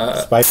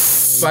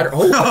 Spider...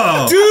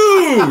 Oh,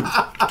 dude!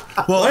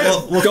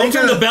 Well, don't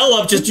turn the bell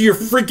up, just do your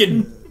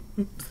freaking...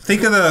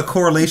 Think of the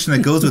correlation that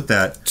goes with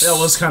that. That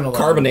was kind of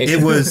carbonation.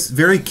 It was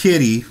very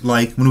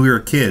kiddie-like when we were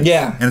kids.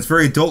 Yeah. And it's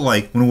very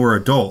adult-like when we're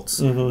adults.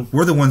 Mm-hmm.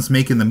 We're the ones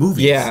making the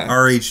movies. Yeah.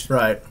 Our age.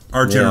 Right.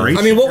 Our generation.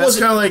 I mean, what That's was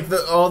kind of like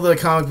all the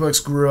comic books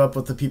grew up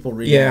with the people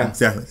reading them.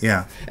 Exactly,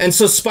 yeah. And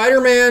so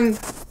Spider-Man...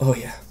 Oh,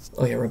 yeah,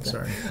 rub that.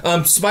 Sorry.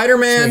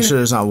 Spider-Man... Make sure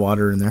there's not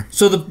water in there.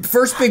 So the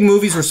first big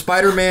movies were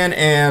Spider-Man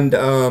and...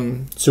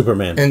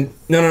 Superman. And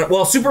no.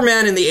 Well,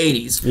 Superman in the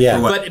 80s. Yeah.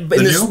 But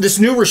in this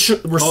new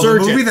resurgence... the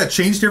movie that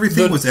changed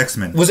everything was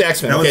X-Men. That was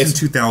in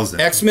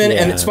 2000. X-Men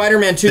and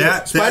Spider-Man 2.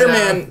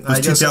 Spider-Man... was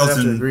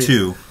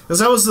 2002. Because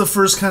that was the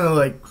first kind of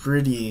like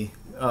gritty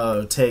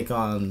take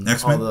on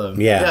X-Men? all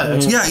the... Yeah.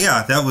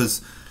 Yeah, that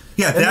was...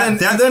 Yeah, then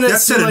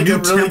that set a new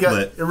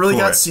template. It really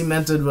got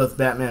cemented with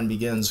Batman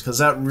Begins because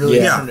that really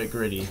turned it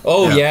gritty.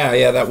 Oh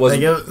yeah, that was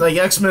like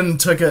X-Men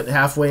took it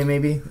halfway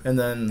maybe, and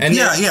then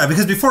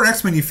because before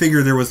X-Men you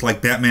figure there was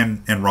like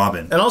Batman and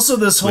Robin, and also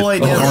this whole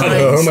idea of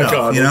oh my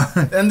god,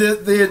 and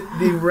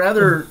the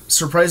rather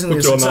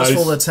surprisingly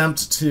successful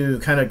attempt to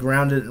kind of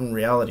ground it in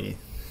reality.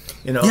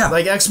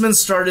 Like X-Men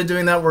started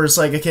doing that where it's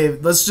like, okay,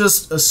 let's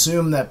just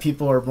assume that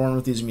people are born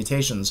with these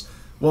mutations.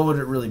 What would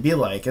it really be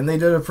like? And they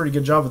did a pretty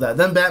good job of that.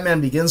 Then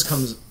Batman Begins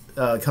comes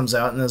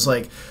out and is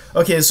like,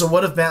 okay, so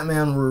what if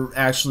Batman were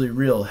actually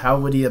real? How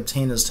would he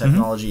obtain his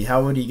technology?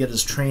 How would he get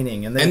his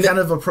training? And they kind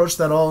of approached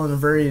that all in a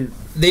very...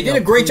 They did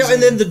a great job.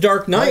 And then The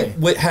Dark Knight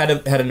had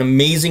an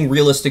amazing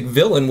realistic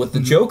villain with the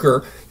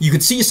Joker. You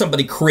could see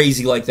somebody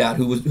crazy like that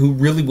who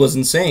really was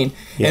insane.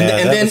 Yeah,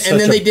 and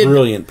then they did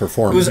brilliant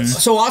performance. It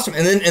was so awesome.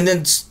 And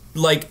then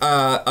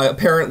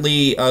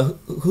apparently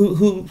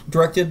who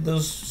directed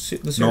the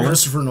series?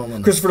 Christopher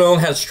Nolan. Christopher Nolan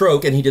had a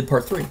stroke and he did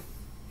part 3.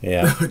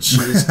 Yeah. Oh,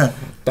 jeez.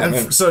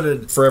 Batman. So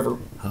did Forever.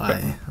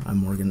 Hi, I'm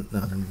Morgan. No,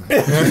 never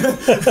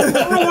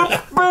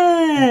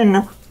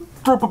mind.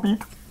 Drop a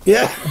beat.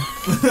 Yeah.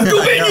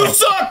 You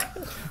suck.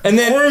 And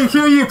then I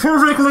hear you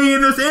perfectly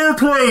in this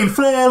airplane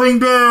falling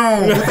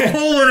down with a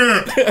hole in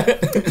it.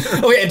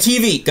 Okay, and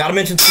TV. Gotta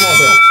mention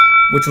Smallville,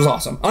 which was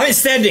awesome.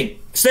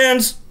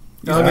 Stands.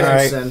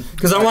 Okay,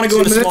 because I want to go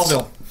into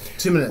Smallville.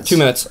 2 minutes. 2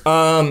 minutes.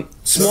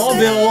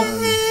 Smallville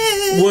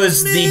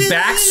was the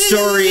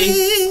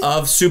backstory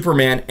of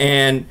Superman,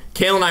 and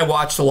Kale and I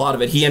watched a lot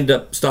of it. He ended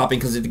up stopping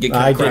because it get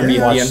kind of crappy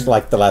at the end.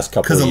 Like the last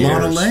couple of years.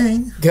 Because of Lana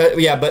Lang.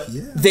 Yeah, but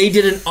they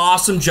did an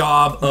awesome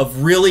job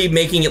of really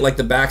making it like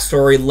the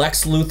backstory.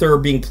 Lex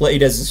Luthor being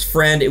played as his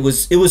friend. It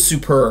was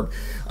superb.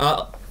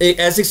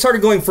 As they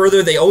started going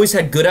further, they always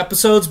had good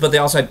episodes, but they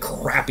also had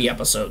crappy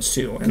episodes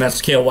too. And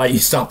that's, Kale, why you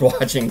stopped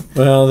watching.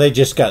 Well, they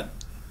just got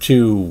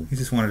too... He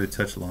just wanted to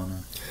touch Lana.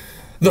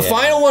 The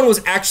final one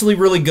was actually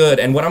really good,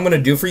 and what I'm going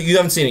to do for you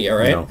haven't seen it yet,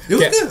 right? No. It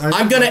was good.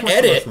 I'm going to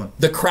edit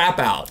the crap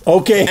out.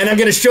 Okay. And I'm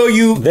going to show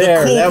you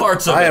the cool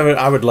parts of it.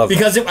 I would love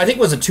because I think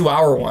it was a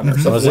 2-hour one or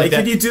something like that.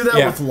 Could you do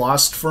that with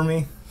Lost for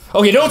me?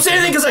 Okay, don't say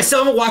anything because I still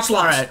haven't watched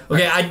Lost. Right.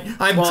 Okay,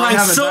 I'm trying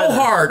so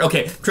hard.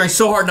 Okay, trying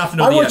so hard not to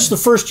know the end. I watched the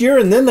first year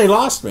and then they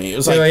lost me. It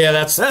was like, yeah,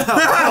 that's...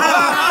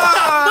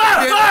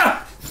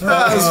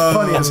 That was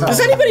funny as hell. Does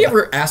anybody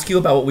ever ask you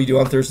about what we do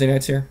on Thursday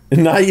nights here?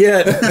 Not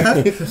yet.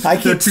 I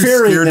keep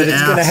fearing that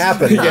it's going to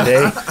happen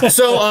today.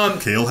 So,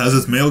 Kale has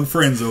his male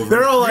friends over.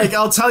 They're all like,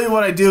 I'll tell you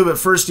what I do, but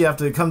first you have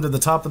to come to the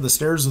top of the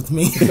stairs with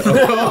me.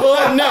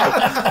 Oh,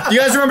 no. Do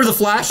you guys remember The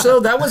Flash, though?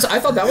 I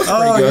thought that was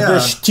pretty good. Yeah. The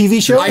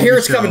TV show? I hear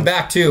it's coming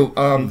back, too.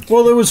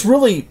 Well, it was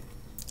really...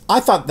 I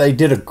thought they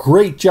did a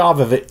great job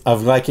of it,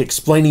 of like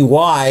explaining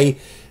why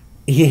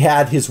he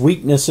had his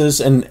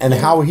weaknesses and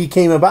how he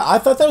came about. I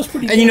thought that was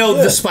pretty. And you know,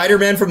 the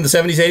Spider-Man from the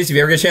 70s, 80s. If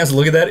you ever get a chance to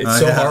look at that, it's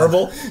so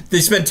horrible. They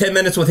spent 10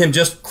 minutes with him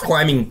just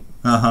climbing.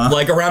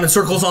 Like around in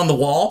circles on the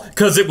wall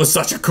because it was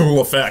such a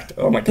cool effect.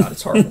 Oh my god,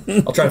 it's horrible.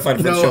 I'll try to find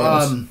a good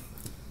show.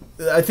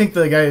 I think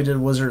the guy who did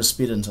Wizard of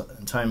Speed and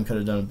Time could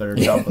have done a better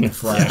job with the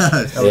Flash.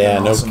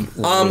 Awesome.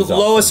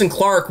 Lois and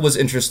Clark was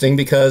interesting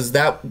because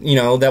that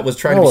was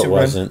trying to be Superman.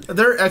 Wasn't.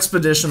 Their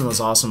expedition was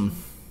awesome.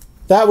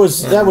 That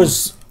was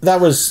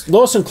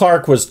Lois and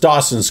Clark was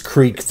Dawson's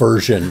Creek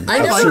version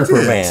of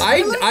Superman.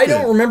 I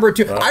don't remember it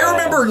too. I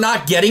remember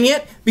not getting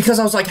it because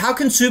I was like, how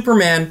can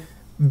Superman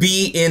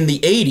be in the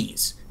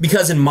 80s?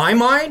 Because in my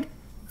mind,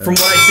 from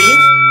what I've seen,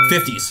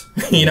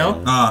 50s, you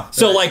know?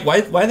 So, like,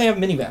 why do they have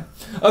a minivan?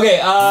 Okay,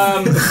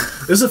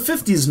 There's a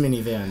 50s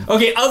minivan.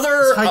 Okay,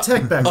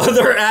 high-tech back then.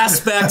 other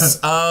aspects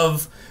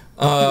of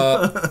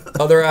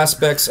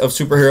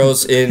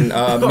superheroes in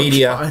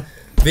media.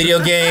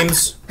 Video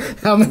games.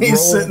 How many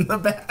sit in the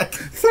back?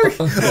 5.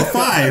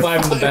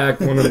 5 in the back.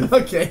 One of them.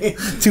 Okay.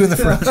 2 in the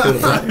front.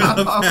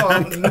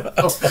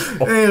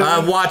 I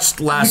watched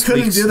last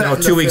week's,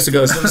 2 weeks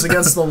ago. It was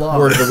against the law.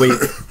 Word of the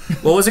week.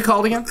 What was it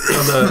called again?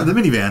 The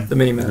minivan. The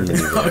minivan.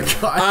 Oh,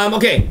 God.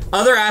 Okay,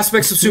 other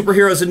aspects of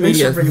superheroes in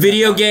media.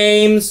 Video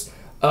games,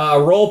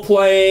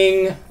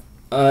 role-playing,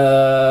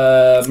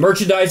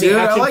 merchandising, Dude,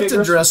 action I like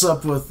figures. to dress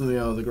up with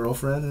the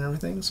girlfriend and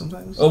everything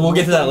sometimes. Oh, we'll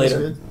get to that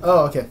later.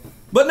 Oh, okay.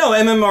 But no,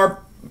 MMO.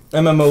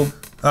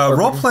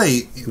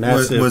 Roleplay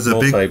was a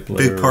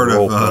big part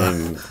of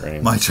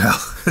my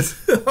childhood.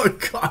 Oh,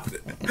 God.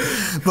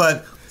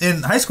 But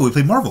in high school, we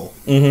played Marvel.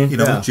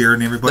 With Jared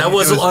and everybody. That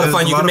was a lot of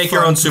fun. You can make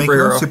your own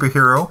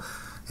superhero.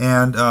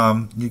 And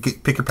you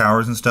pick your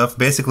powers and stuff.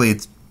 Basically,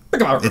 it's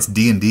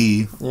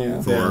D&D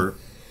for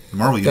the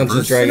Marvel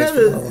universe.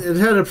 It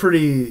had a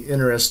pretty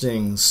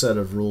interesting set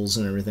of rules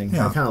and everything.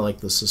 I kind of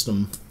like the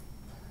system.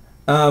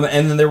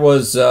 And then there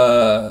was...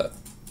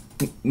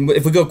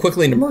 if we go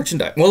quickly into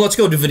merchandise, well, let's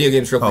go to video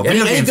games real quick.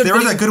 Video games. There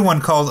was a good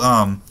one called.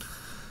 Trying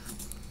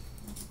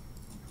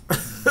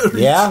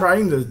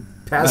to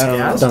pass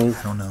gas. I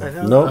don't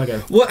know. Nope.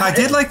 Okay. Well, I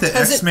did like the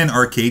X-Men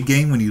arcade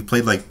game when you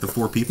played like the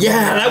 4 people.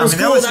 Yeah, that was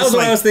cool. That was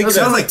what I was thinking.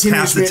 It was like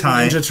pass the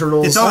time. Ninja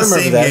Turtles. It's all the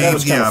same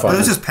that. game, but it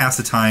was just pass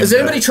the time. Has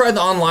anybody tried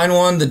the online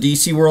one, the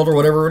DC World or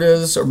whatever it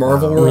is, or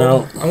Marvel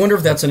World? I wonder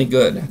if that's any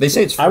good. They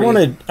say it's free. I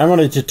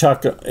wanted to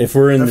talk if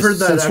we're in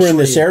since we're in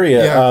this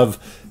area of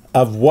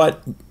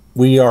what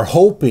we are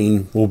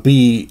hoping will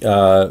be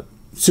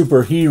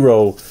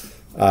superhero,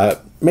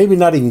 maybe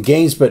not even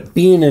games, but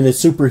being in a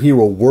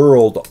superhero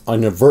world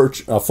on a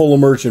full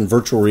immersion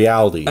virtual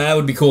reality. That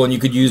would be cool, and you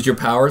could use your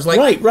powers.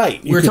 Like,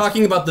 right. We were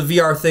talking about the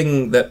VR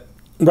thing that.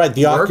 Right,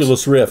 the works.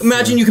 Oculus Rift.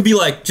 Imagine you could be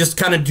like, just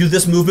kind of do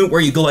this movement where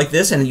you go like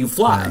this and you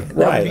fly. That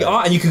would be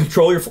and you can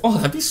control your. Oh,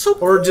 that'd be so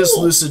cool. Or just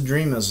lucid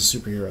dream as a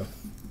superhero.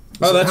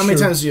 Oh, that's how many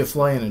true. times do you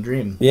fly in a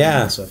dream?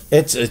 Yeah,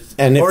 it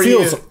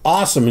feels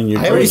awesome in your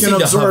dream. Or you can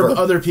absorb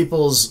other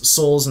people's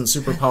souls and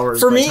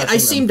superpowers. For me, I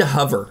seem to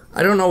hover.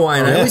 I don't know why,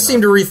 and I always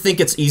seem to rethink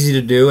it's easy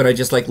to do, and I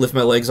just like lift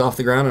my legs off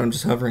the ground and I'm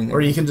just hovering there.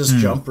 Or you can just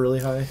jump really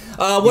high.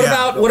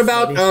 What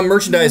about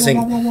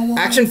merchandising?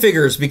 Action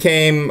figures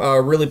became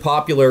really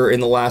popular in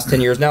the last 10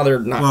 years. Now they're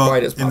not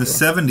quite as popular. In the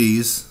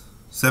 70s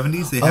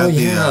they had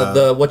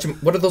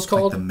what are those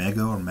called? Like the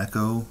Mego or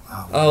Mecco.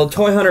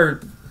 Toy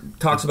Hunter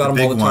talks about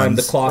them all the time.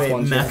 The cloth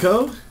ones.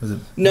 Mecco?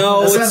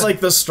 No, is that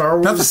like the Star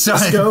Wars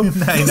disco?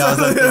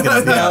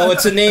 No,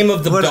 it's the name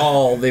of the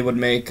doll they would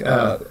make.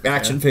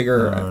 Action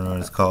figure. I don't know what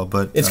it's called,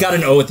 but it's got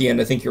an O at the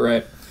end. I think you're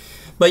right.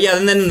 But yeah,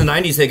 and then in the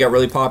 90s they got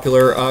really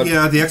popular.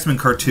 The X-Men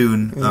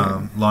cartoon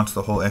launched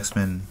the whole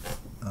X-Men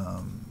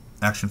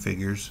action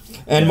figures.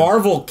 And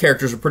Marvel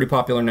characters are pretty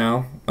popular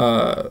now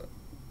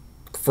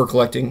for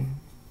collecting,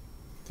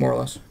 more or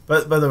less.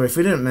 But by the way, if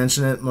we didn't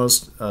mention it,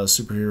 most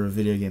superhero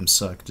video games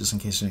suck, just in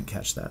case you didn't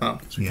catch that.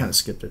 So we kind of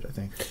skipped it, I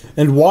think.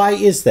 And why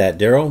is that,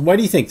 Daryl? Why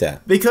do you think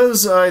that?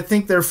 Because I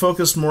think they're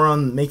focused more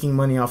on making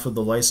money off of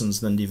the license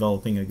than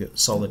developing a good,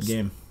 solid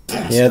game.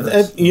 Yeah,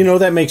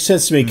 that makes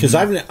sense to me because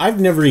I've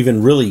never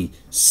even really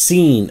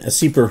seen a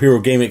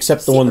superhero game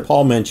except the one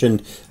Paul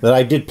mentioned that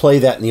I did play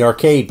that in the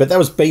arcade, but that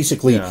was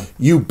basically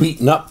you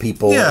beating up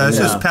people. Yeah, it's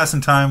just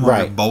passing time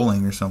or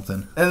bowling or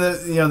something.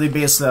 And they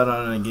based that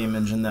on a game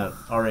engine that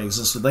already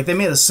existed. Like they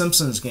made a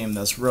Simpsons game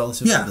that's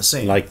relatively the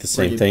same, like the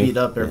same where you thing. Beat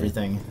up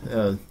everything.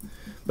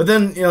 But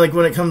then like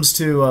when it comes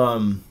to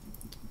a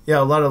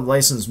lot of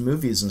licensed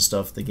movies and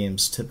stuff, the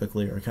games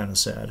typically are kind of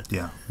sad.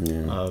 Yeah.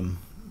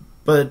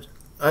 But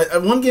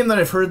one game that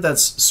I've heard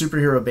that's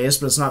superhero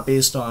based, but it's not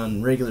based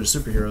on regular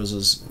superheroes,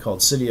 is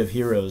called City of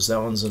Heroes. That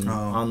one's an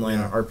online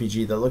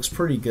RPG that looks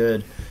pretty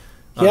good.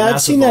 Yeah, I've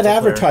seen that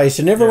advertised,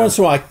 and every once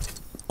in a while I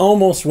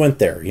almost went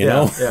there, you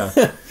know?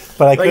 Yeah.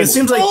 But it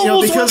seems like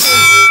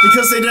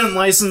because they didn't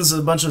license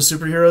a bunch of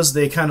superheroes,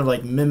 they kind of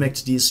like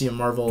mimicked DC and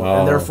Marvel,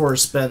 and therefore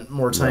spent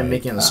more time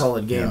making a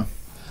solid game. Yeah.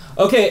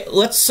 Okay,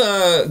 let's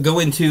go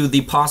into the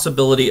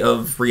possibility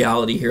of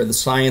reality here, the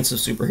science of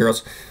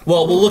superheroes.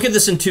 Well, we'll look at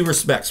this in two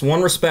respects.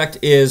 One respect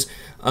is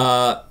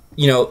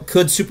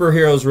could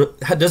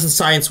superheroes? Doesn't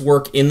science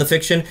work in the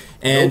fiction?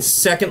 And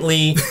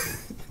secondly,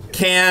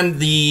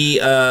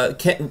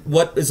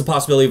 what is the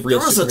possibility of real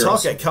superheroes? There was a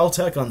talk at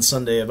Caltech on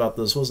Sunday about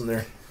this, wasn't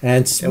there?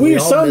 And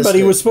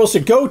somebody was supposed to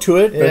go to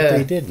it, but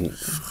they didn't.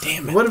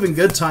 Damn it! Would have been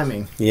good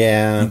timing.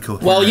 Yeah.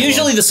 Well,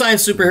 usually the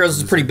science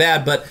superheroes is pretty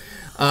bad, but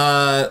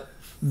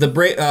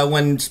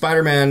when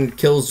Spider-Man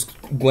kills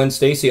Gwen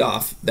Stacy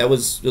off, that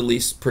was at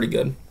least pretty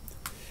good.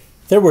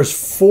 There was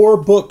 4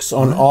 books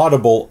on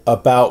Audible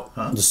about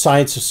the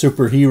science of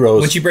superheroes.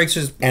 When she breaks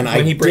her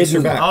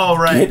back. Oh,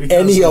 right. Get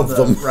any of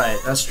them. Right,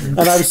 that's true. And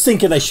I was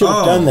thinking I should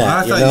have done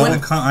that.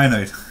 I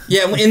know.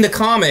 Yeah, in the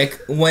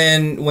comic,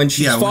 when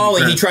she's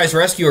falling, he tries to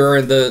rescue her,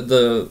 and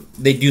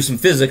they do some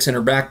physics, and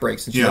her back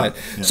breaks, and she dies.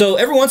 Yeah. So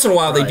every once in a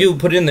while, they do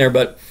put it in there,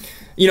 but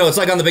it's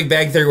like on the Big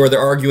Bang Theory where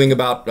they're arguing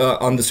about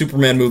on the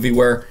Superman movie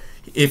where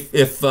if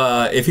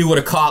he would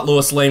have caught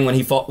Lois Lane when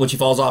she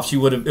falls off, it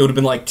would have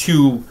been like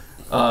 2.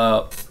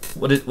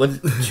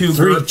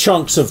 Three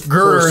chunks of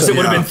girders. It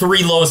would have been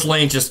 3 Lois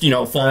Lane just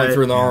falling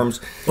through the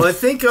arms. Well, I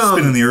think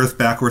spinning the Earth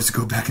backwards to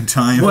go back in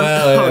time.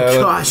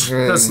 Gosh,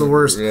 that's the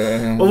worst.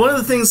 Well, one of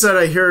the things that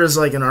I hear is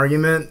like an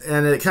argument,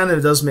 and it kind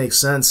of does make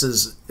sense.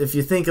 Is if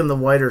you think in the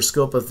wider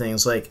scope of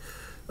things, like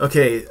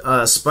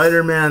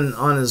Spider-Man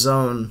on his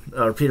own,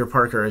 or Peter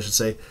Parker, I should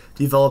say,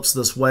 develops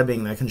this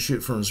webbing that can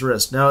shoot from his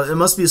wrist. Now, it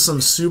must be some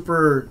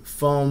super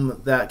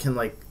foam that can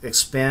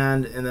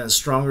expand and then it's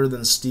stronger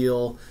than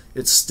steel.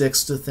 It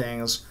sticks to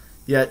things,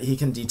 yet he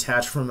can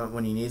detach from it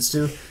when he needs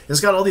to. It's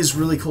got all these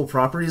really cool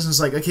properties, and it's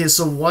like, okay,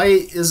 so why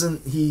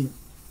isn't he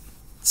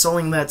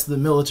selling that to the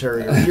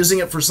military or using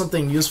it for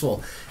something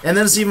useful? And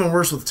then it's even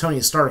worse with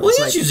Tony Stark. Well,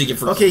 he's using it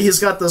for... Okay, he's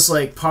got this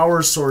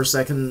power source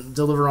that can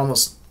deliver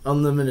almost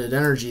unlimited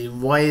energy.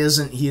 Why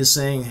isn't he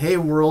saying, hey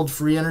world,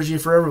 free energy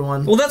for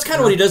everyone? Well, that's kind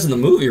of what he does in the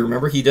movie.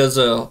 Remember, he does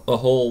a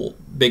whole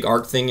big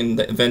arc thing in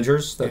the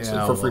Avengers that's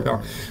for free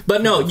power.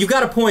 But no, you've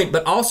got a point.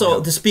 But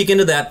also to speak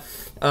into that,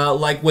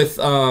 like with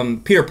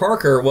Peter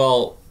Parker,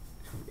 well,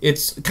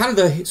 it's kind of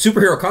the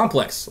superhero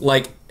complex.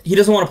 Like, he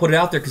doesn't want to put it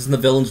out there because then the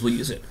villains will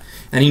use it,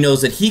 and he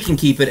knows that he can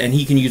keep it and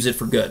he can use it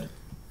for good.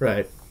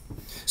 Right.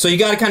 So you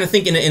got to kind of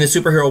think in a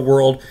superhero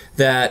world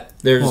that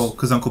there's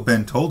because Uncle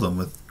Ben told him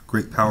with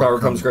great power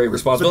comes great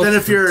responsibility. But then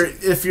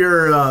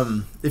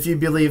if you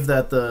believe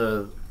that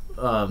the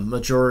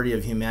majority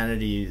of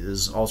humanity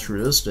is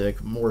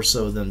altruistic more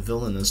so than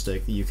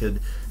villainistic, you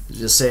could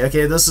just say,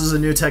 okay, this is a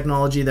new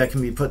technology that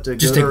can be put to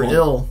good or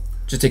ill.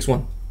 Just takes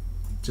one.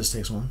 Just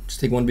takes one. Just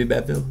take one to be a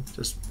bad villain.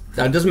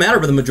 It doesn't matter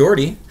with the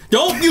majority.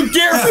 Don't you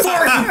dare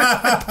fart!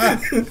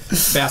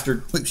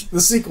 Bastard.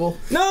 The sequel.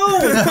 No!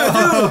 Dude.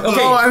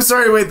 Okay. Oh, I'm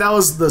sorry, wait, that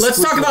was the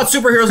Let's talk about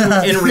superheroes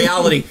in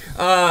reality.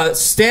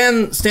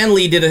 Stan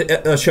Lee did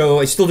a show,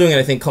 he's still doing it,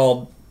 I think,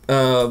 called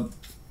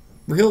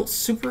Real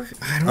Super...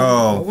 I don't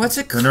know. What's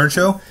it called? The Nerd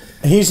Show?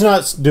 He's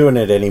not doing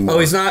it anymore. Oh,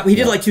 he's not? He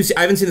did like 2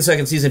 I haven't seen the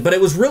second season, but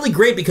it was really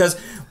great because...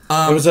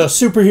 it was a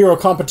superhero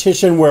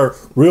competition where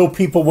real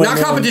people went.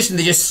 Not competition.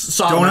 They just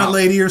saw him Donut out.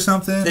 Lady or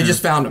something. They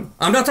just found him.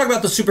 I'm not talking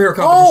about the superhero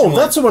competition. Oh,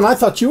 that's the one I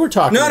thought you were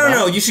talking about.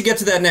 No. You should get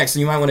to that next, and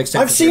you might want to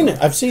extend. I've seen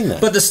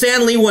that. But the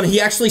Stan Lee one, he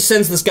actually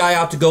sends this guy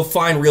out to go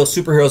find real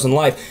superheroes in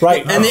life.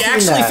 Right. And they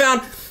actually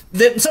found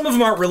that some of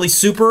them aren't really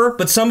super,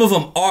 but some of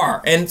them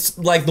are. And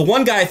like the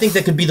one guy I think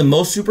that could be the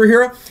most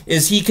superhero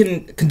is he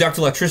can conduct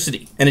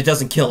electricity, and it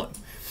doesn't kill him.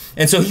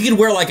 And so he could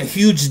wear like a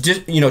huge,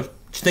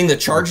 thing that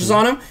charges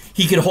on him.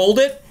 He could hold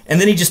it. And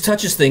then he just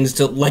touches things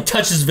to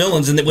touches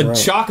villains, and it would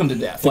shock him to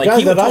death. The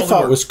guy that I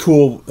thought was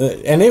cool,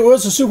 and it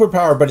was a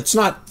superpower, but it's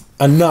not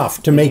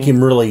enough to make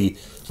him really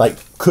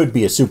could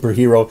be a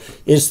superhero.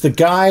 Is the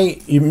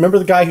guy? You remember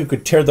the guy who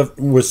could tearing the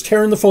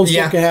phone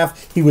stick in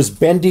half? He was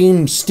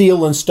bending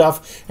steel and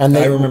stuff, and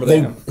they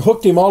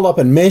hooked him all up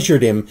and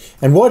measured him.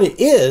 And what it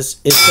is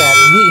that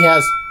he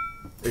has.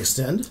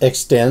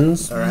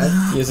 Extends. All right.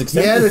 He extends.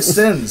 Yeah, it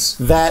extends.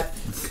 That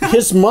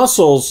his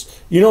muscles,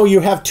 you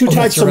have 2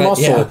 types of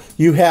muscle. Yeah.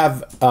 You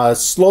have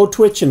slow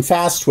twitch and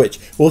fast twitch.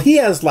 Well, he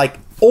has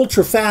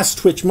ultra fast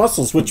twitch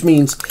muscles, which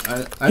means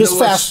his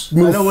fast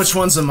move. I know which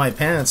one's in my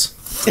pants.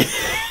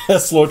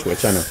 Slow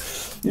twitch, I know.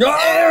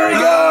 There we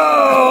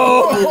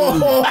go!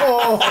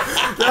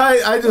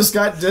 I just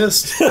got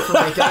dissed for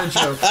my kind of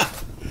joke.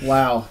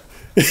 Wow.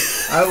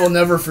 I will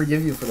never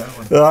forgive you for that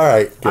one. All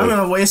right. Good. I'm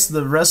going to waste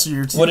the rest of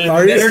your time.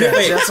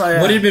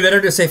 Would it be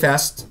better to say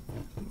fast?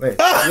 Wait.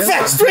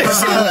 Fast twitch!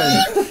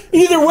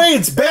 Either way,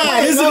 it's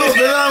bad, isn't it?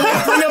 Then I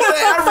won't bring up the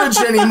average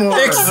anymore.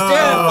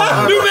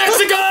 New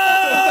Mexico!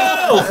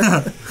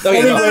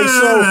 Anyway,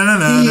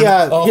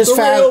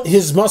 so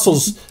his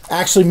muscles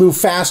actually move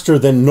faster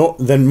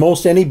than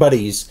most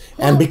anybody's,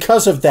 and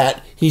because of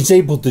that, he's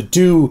able to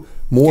do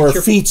more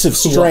feats of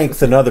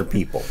strength than other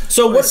people.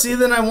 So what? See,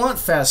 then I want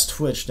fast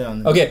twitch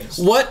down there. Okay,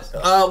 what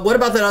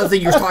about that other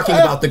thing you were talking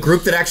about? The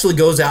group that actually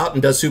goes out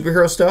and does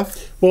superhero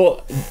stuff?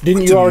 Well,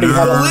 didn't you already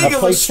have a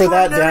place for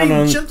that down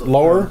on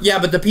lower? Yeah,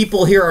 but the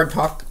people here are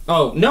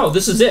Oh no,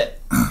 this is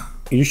it.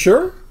 You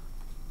sure?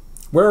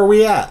 Where are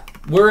we at?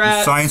 We're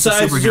at Science of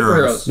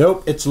Superheroes.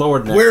 Nope, it's lower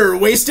than that. We're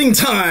wasting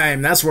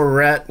time. That's where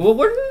we're at. Well,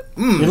 we're...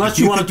 Unless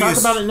you want to talk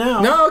about it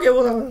now. No, okay,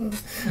 well...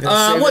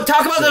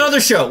 talk about that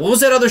other show. What was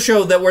that other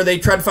show where they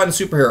tried to find a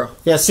superhero?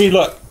 Yeah, see,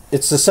 look.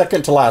 It's the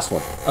second to last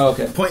one. Oh,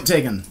 okay. Point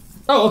taken.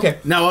 Oh, okay.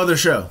 Now other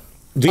show.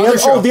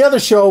 The other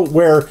show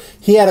where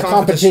he had a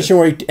competition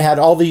where he had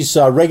all these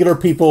regular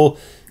people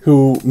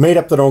who made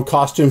up their own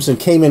costumes and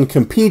came and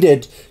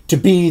competed to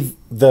be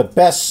the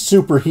best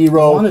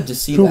superhero. I wanted to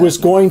see who that. was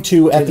going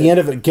to, at the end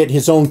of it, get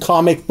his own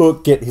comic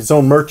book, get his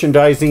own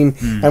merchandising,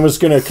 and was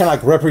going to kind of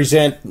like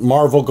represent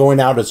Marvel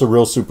going out as a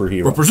real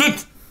superhero.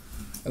 Represent!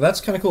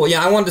 That's kind of cool.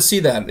 Yeah, I wanted to see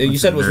that. You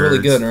said it was really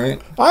good,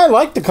 right? I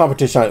liked the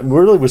competition. It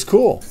really was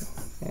cool.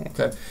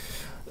 Okay.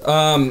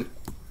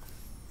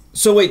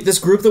 So wait, this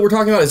group that we're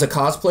talking about is a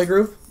cosplay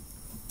group?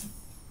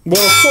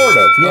 Well, sort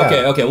of,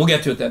 yeah. Okay, we'll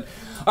get to it then.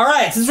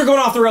 Alright, since we're going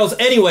off the rails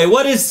anyway,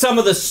 what is some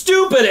of the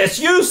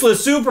stupidest,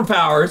 useless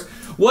superpowers?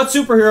 What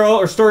superhero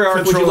or story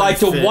arc would you like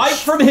to wipe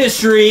from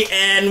history,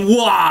 and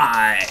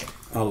why?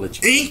 I'll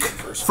let you. Ink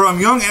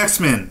from Young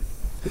X-Men.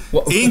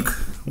 Ink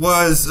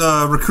was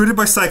recruited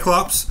by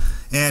Cyclops,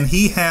 and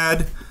he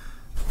had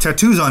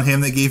tattoos on him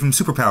that gave him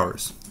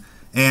superpowers.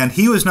 And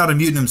he was not a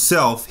mutant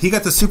himself. He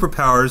got the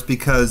superpowers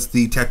because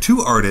the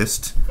tattoo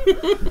artist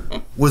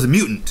was a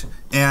mutant.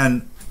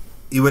 And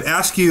he would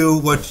ask you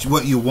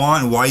what you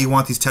want and why you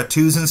want these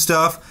tattoos and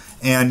stuff.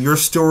 And your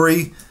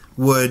story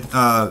would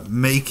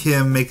make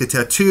him make the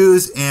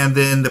tattoos, and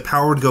then the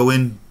power would go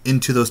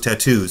into those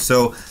tattoos.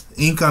 So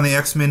Ink on the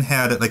X-Men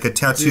had like a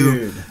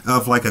tattoo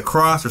of like a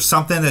cross or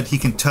something that he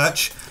can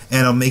touch,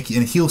 and it'll make you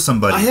and heal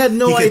somebody. I had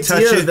no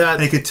idea that.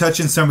 And he could touch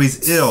in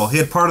somebody's ill. He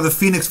had part of the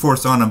Phoenix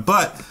Force on him,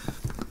 but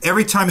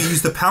every time he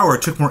used the power,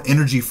 it took more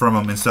energy from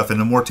him and stuff, and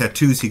the more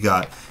tattoos he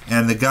got.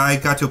 And the guy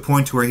got to a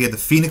point to where he had the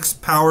Phoenix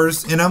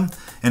powers in him,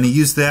 and he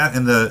used that,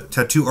 and the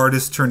tattoo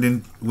artist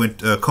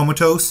went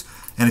comatose.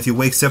 And if he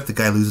wakes up, the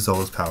guy loses all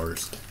his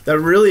powers. That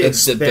really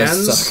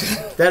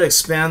expands. That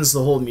expands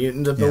the whole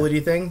mutant ability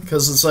thing,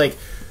 because it's like,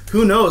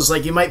 who knows?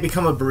 Like, you might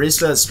become a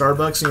barista at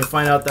Starbucks, and you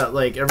find out that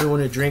like everyone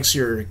who drinks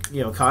your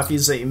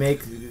coffees that you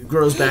make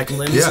grows back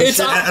limbs.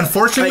 Yeah.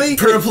 Unfortunately, like,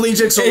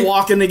 paraplegics are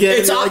walking again.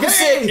 It's opposite. Like,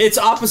 hey! It's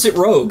opposite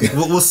Rogue.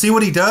 We'll see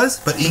what he does,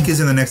 but Ink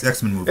is in the next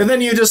X-Men movie. And then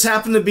you just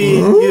happen to be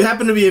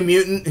a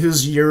mutant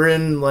whose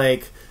urine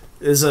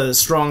is a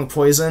strong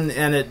poison,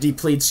 and it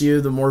depletes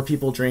you the more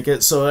people drink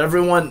it. So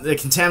it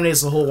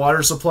contaminates the whole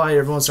water supply.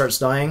 Everyone starts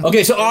dying.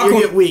 Okay, so Aquaman.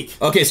 You get weak.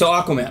 Okay, so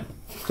Aquaman.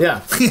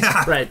 Yeah.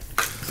 Yeah. Right.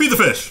 Feed the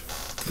fish.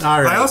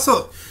 All right. I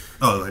also.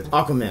 Oh, right.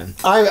 Aquaman.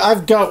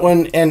 I've got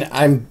one, and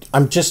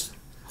I'm just.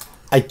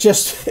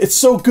 It's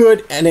so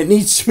good, and it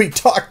needs to be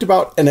talked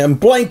about, and I'm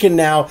blanking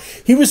now.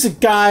 He was a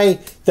guy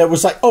that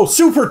was like,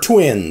 super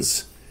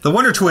twins. The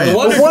Wonder Twins. The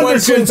Wonder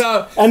Twins.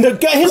 And the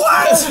guy,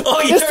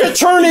 is to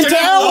turn into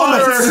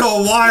elements.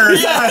 Water.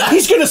 Yeah.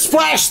 He's going to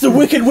splash the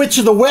Wicked Witch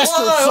of the West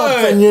or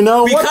something, you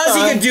know? Because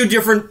he can do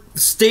different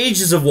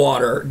stages of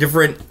water,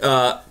 different...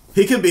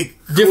 he could be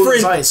cool different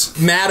as ice.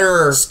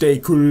 Matter. Stay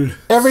cool.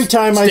 Every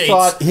time I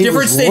thought he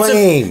was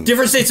lame.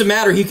 Different states of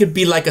matter, he could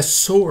be like a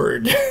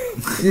sword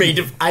made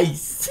of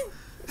ice.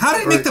 How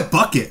did he make the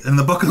bucket and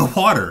the bucket of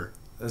water?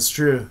 That's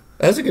true.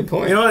 That's a good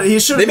point. You know what? He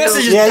should have...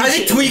 I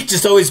think Tweak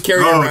just always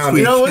carried it around. Tweak.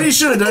 You know what he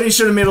should have done? He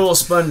should have made a little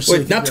sponge.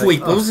 Wait, not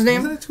Tweak. What was his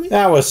name?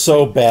 That was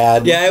so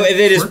bad. Yeah, it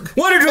is.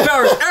 Wonder Twin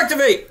powers,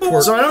 activate!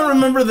 So I don't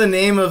remember the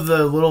name of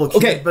the little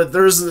kid, but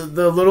there's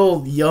the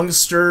little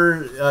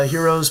youngster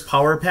heroes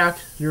power pack.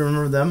 You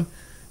remember them?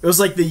 It was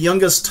like the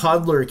youngest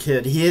toddler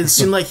kid. It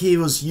seemed like he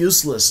was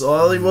useless.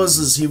 All he was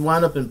is he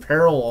wound up in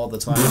peril all the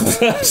time,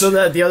 so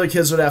that the other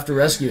kids would have to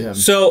rescue him.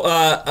 So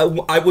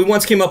we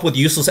once came up with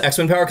useless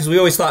X-Men power because we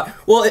always thought,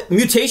 well,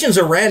 mutations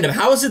are random.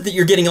 How is it that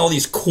you're getting all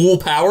these cool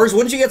powers?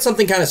 Wouldn't you get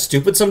something kind of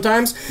stupid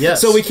sometimes?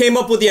 Yes. So we came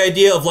up with the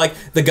idea of like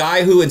the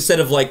guy who instead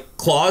of like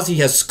claws, he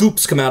has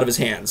scoops come out of his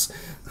hands.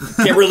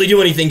 Can't really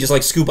do anything, just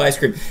like scoop ice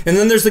cream. And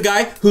then there's the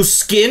guy whose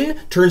skin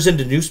turns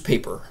into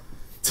newspaper.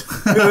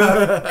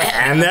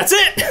 And that's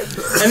it.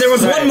 And there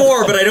was one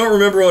more, but I don't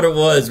remember what it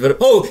was.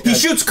 But he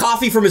shoots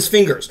coffee from his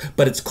fingers,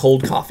 but it's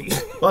cold coffee.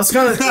 Well, it's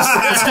kind of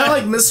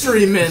like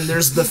Mystery Men.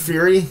 There's the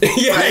Fury.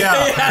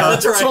 Yeah,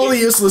 that's right. Totally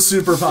useless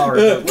superpower.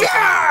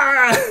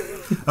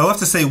 I'll have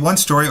to say one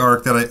story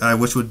arc that I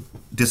wish would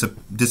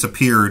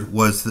disappeared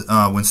was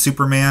when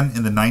Superman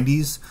in the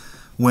 90s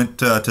went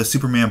to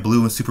Superman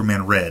Blue and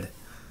Superman Red.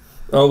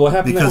 Oh, what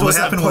happened? Because what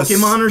happened was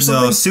Pokemon or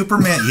something? No,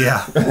 Superman.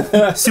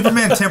 Yeah,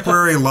 Superman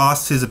temporarily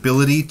lost his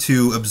ability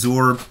to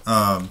absorb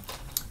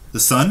the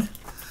sun.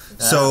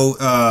 So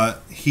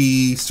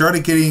he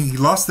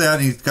lost that,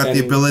 and he got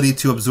the ability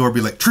to absorb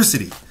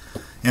electricity.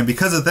 And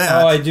because of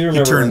that,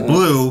 he turned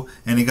blue,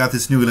 and he got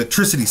this new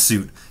electricity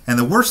suit. And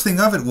the worst thing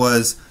of it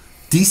was,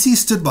 DC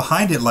stood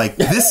behind it like,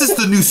 this is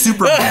the new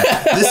Superman.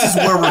 This is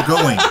where we're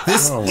going.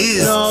 This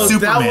is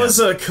Superman.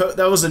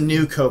 That was a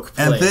new Coke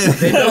play. And then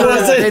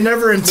they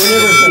never intended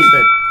to keep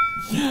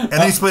it.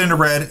 And they split into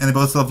Red, and they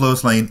both loved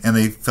Lois Lane, and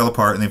they fell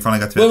apart, and they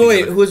finally got together.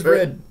 Wait, who was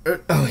Red?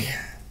 Oh,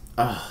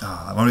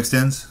 yeah. One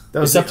extends? That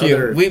was It's up to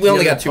you. We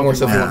only got 2 more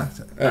so far.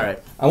 All right.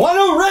 I want to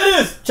know who Red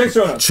is! Check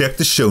show notes. Check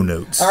the show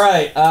notes. All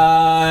right.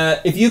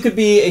 If you could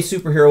be a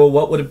superhero,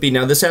 what would it be?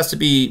 Now, this has to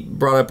be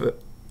brought up,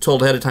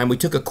 told ahead of time. We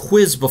took a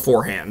quiz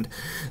beforehand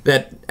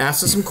that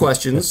asked us some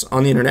questions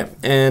on the internet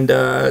and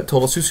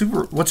told us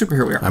what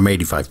superhero we are. I'm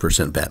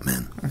 85%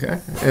 Batman.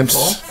 Okay. And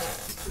Paul?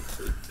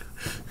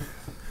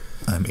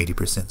 I'm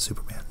 80%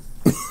 Superman.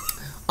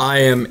 I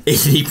am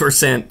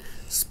 80%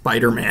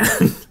 Spider-Man,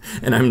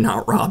 and I'm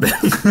not Robin.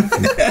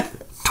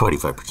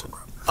 25% Robin.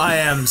 I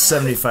am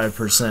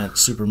 75%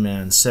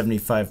 Superman,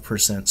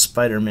 75%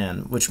 Spider-Man,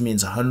 which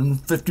means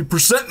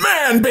 150%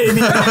 man,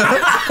 baby.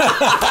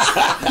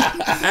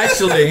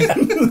 Actually,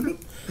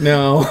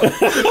 no.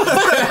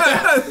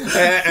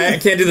 I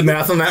can't do the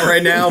math on that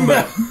right now,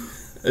 but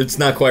it's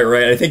not quite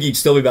right. I think you'd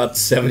still be about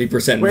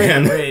 70%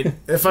 man. Wait.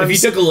 If you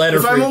took a letter,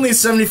 if I'm only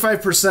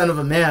 75% of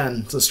a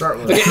man to start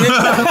with, okay,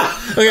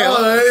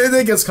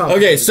 it gets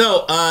complicated. Okay,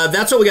 so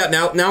that's what we got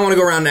now. Now I want to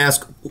go around and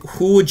ask,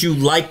 who would you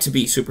like to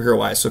be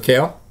superhero-wise? So,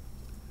 Kale?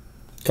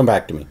 Come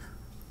back to me.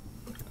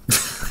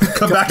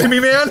 Come back to me,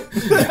 man.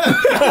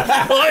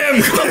 I'm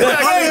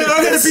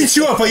going to beat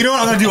you up, but you know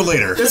what? I'm going to do it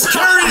later. It's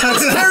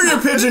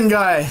carrier pigeon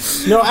guy.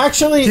 No,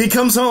 actually, He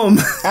comes home.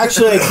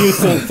 actually, I do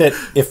think that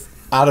if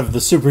out of the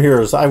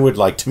superheroes, I would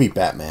like to be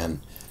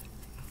Batman.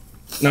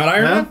 Not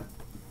Iron Man?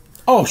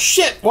 Oh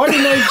shit! Why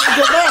didn't I think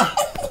of that?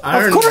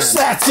 Iron Of course,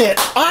 Man. that's it.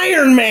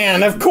 Iron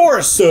Man, of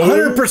course.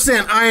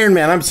 100% Iron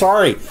Man. I'm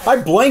sorry, I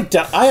blanked.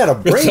 I had a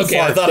brain It's okay,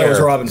 I fart thought there. it was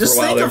Robin Just for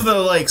a while think there.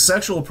 of the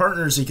sexual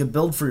partners you could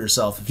build for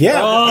yourself. Yeah,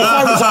 if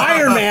I was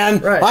Iron Man,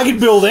 Right. I could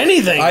build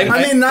anything. I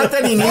mean, not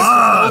that he needs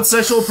to build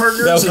sexual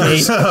partners. That was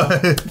me.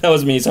 That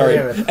was me. Sorry.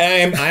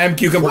 Okay. I am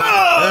cucumber.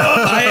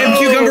 I am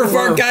cucumber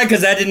fart guy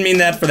because I didn't mean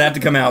that for that to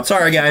come out.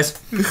 Sorry, guys,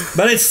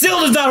 but it still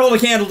does not hold a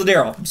candle to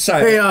Daryl.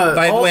 Sorry. Hey,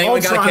 By the way,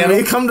 anyone got a Ultron, candle?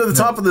 may you come to the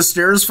top of the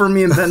stairs for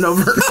me and bend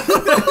over?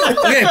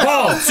 Okay,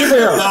 Paul,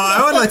 superhero.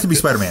 I would like to be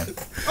Spider-Man.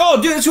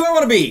 Oh, dude, that's who I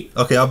want to be.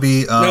 Okay, I'll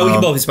be... No, we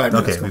can both be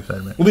Spider-Man. Okay, That's we'll cool. be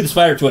Spider-Man. We'll be the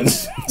Spider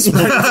Twins.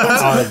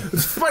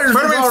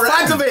 Spider-Man's power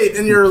activate,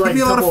 and you're like,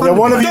 be a lot of couple- fun.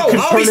 one of you No, can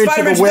I'll turn be into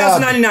Spider-Man the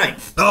web. 2099.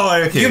 Oh,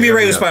 okay. You can be a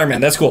regular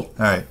Spider-Man. That's cool.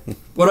 All right.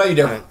 What about you,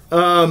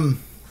 Dylan?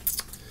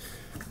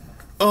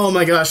 Oh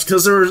my gosh,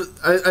 because there was,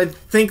 I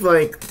think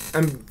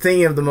I'm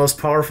thinking of the most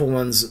powerful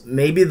ones.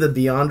 Maybe the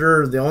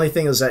Beyonder. The only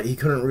thing is that he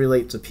couldn't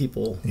relate to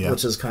people,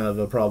 which is kind of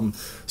a problem.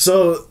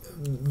 So,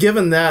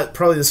 given that,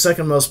 probably the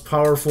second most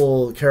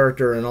powerful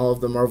character in all of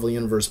the Marvel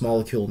Universe,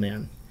 Molecule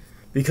Man,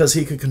 because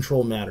he could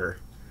control matter.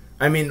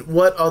 I mean,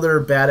 what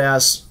other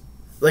badass?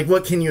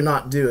 What can you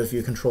not do if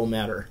you control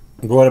matter?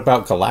 What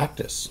about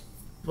Galactus?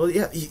 Well,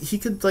 yeah, he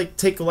could take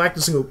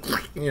Galactus and go,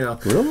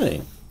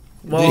 Really?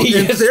 Well,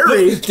 in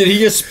theory, Did he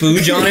just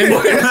spooge on him?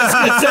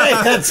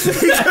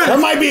 That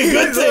might be a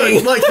good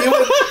thing.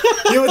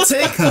 he would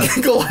take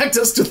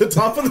Galactus to the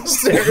top of the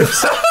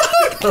stairs,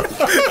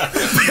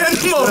 bend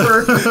him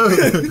over.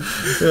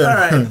 All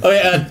right.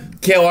 Okay,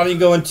 Kale, why don't you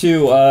go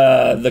into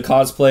the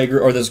cosplay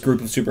group or this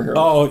group of superheroes?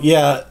 Oh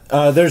yeah,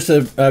 there's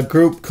a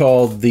group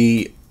called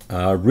the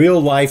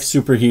Real Life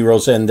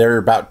Superheroes, and there are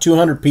about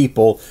 200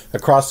 people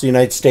across the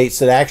United States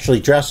that actually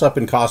dress up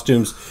in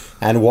costumes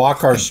and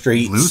walk our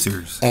streets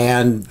Losers.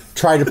 and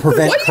try to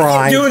prevent Why do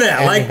crime. you keep doing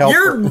that? and help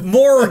You're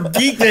more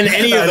geek than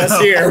any of us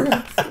here.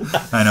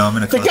 I know, I'm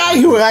in a the guy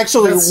who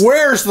actually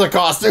wears the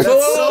costume.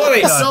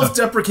 Wait.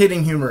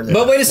 Self-deprecating humor.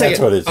 But wait a second. That's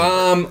what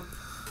it is.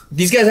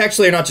 These guys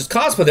actually are not just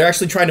cosplay; they're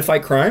actually trying to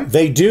fight crime.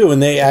 They do,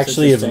 and they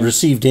actually have interesting.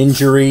 received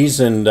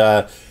injuries, and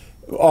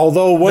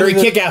although one Very of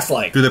the,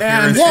 kick-ass-like. Do their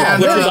parents... yeah,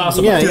 Which is they're-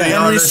 awesome. yeah, Do yeah. they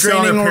And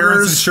understand their restraining parents'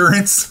 orders.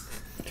 insurance?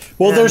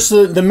 Well, there's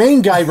the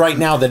main guy right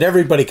now that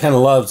everybody kind of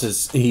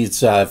loves.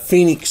 He's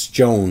Phoenix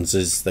Jones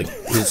is his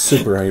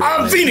superhero,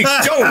 I'm Phoenix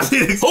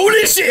Jones.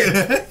 Holy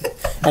shit!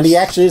 and he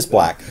actually is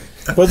black.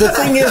 But the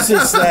thing is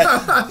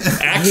that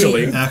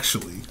Actually,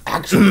 actually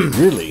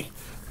really,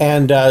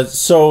 and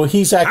so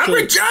he's I'm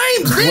actually. Rick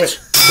James,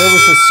 bitch. There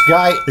was this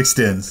guy.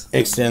 Extends.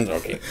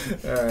 Okay.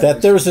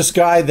 That there was this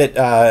guy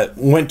that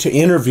went to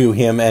interview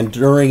him, and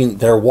during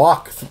their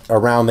walk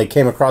around, they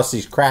came across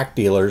these crack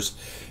dealers,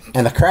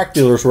 and the crack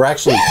dealers were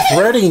actually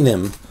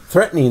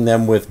threatening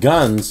them with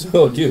guns,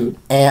 Oh, dude.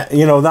 and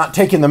not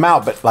taking them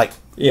out, but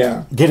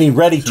Yeah. getting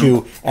ready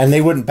to, and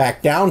they wouldn't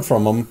back down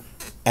from them.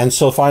 And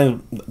so finally,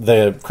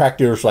 the crack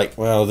dealer's like,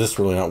 "Well, this is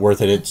really not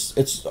worth it. It's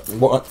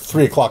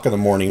 3 o'clock in the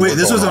morning." Wait, We're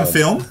this was going on home."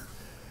 film?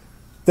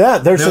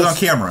 That there's It was a- on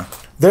camera.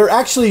 There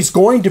actually is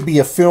going to be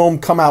a film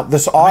come out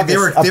this August They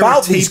were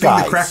about taping these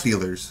guys. the crack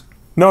dealers.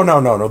 No.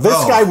 This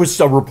Oh. guy was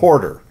a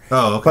reporter.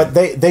 Oh, okay.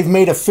 But they've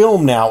made a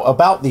film now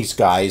about these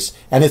guys,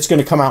 and it's going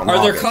to come out in Are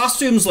their August.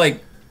 costumes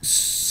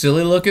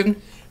silly looking?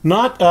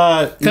 Not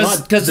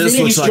Because this Phoenix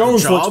looks like a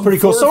Jones looks job pretty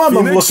cool. for Some of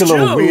them Phoenix look a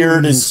little Jones.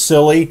 weird and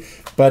silly,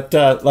 but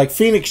like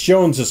Phoenix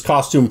Jones's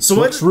costume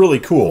looks really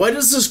cool. Why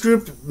does this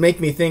group make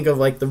me think of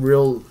the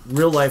real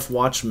life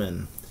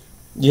Watchmen?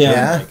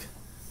 Yeah.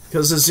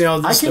 Because it's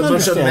just I a can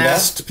bunch of understand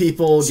masked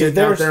people getting out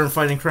there's- there and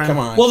fighting crime. Come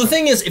on. Well, the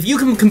thing is, if you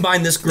can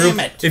combine this group, Damn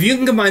it. if you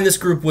can combine this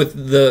group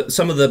with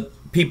some of the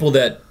people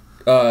that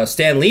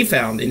Stan Lee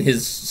found in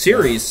his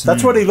series.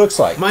 That's what he looks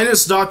like.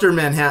 Minus Dr.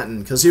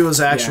 Manhattan, because he was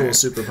actual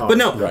superpower. But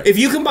no, if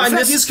you combine in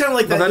fact, this, he's kind of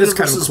like that is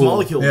kind of cool.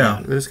 Molecule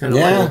Man. That is kind of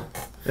Yeah. cool.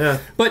 Yeah.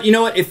 But you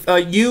know what? If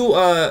you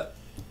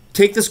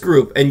take this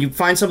group and you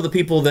find some of the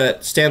people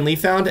that Stan Lee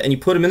found and you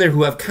put them in there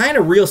who have kind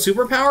of real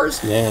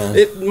superpowers,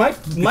 it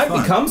might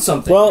become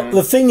something. Well,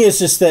 the thing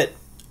is that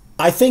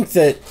I think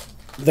that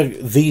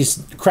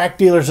these crack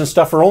dealers and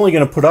stuff are only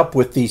going to put up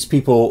with these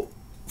people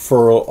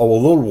for a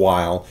little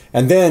while,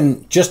 and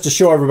then just to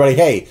show everybody,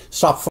 hey,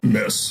 stop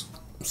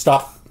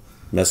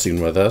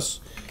messing with us.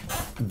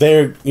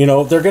 They're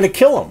going to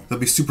kill them. They'll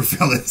be super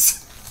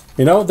villains.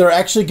 They're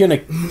actually going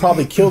to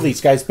probably kill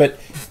these guys, but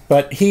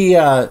he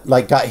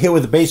got hit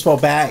with a baseball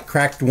bat,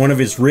 cracked one of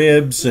his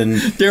ribs, and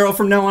Daryl,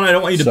 from now on, I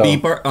don't want you to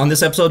beep on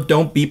this episode.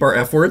 Don't beep our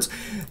F words.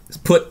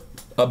 Put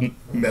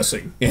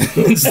messing. Wait,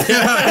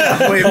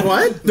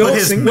 what?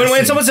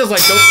 When someone says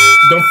like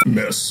don't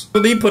mess,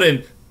 but they put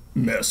in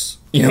mess.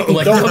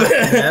 Like don't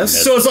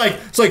mess. So it's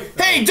like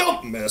hey,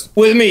 don't mess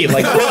with me.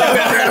 Like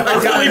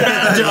really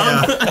bad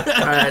job.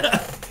 All right.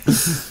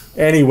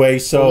 Anyway,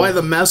 so why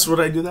the mess would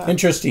I do that?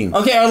 Interesting.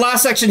 Okay, our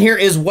last section here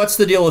is what's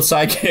the deal with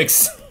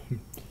sidekicks?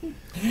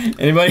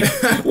 Anybody?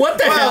 What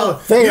the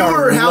hell? You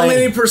were how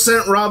many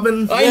 %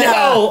 Robin? I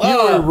know.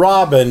 You were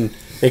Robin.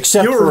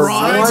 Except you were for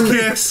Robin.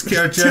 Kicks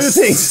are just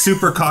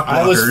super cockblockers.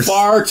 I was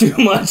far too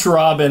much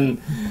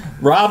Robin.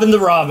 Robin the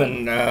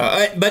Robin.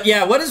 But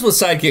yeah, what is with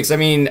sidekicks? I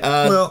mean,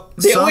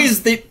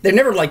 they're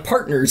never like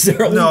partners.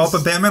 No,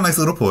 but Batman likes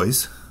little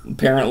boys.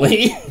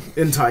 Apparently.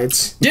 In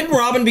tights. Didn't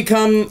Robin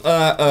become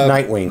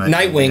Nightwing?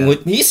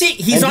 Nightwing. Yeah. You see,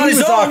 he's on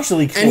his own.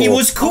 Actually cool. And he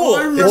was cool.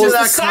 Remember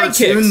that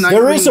sidekicks.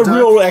 There is a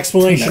real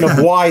explanation of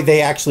why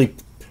they actually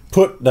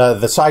put the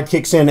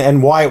sidekicks in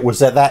and why it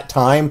was at that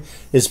time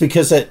is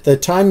because at the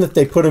time that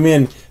they put them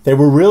in, they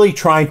were really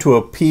trying to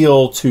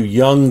appeal to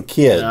young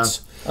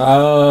kids.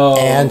 Oh.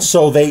 And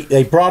so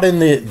they brought in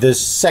the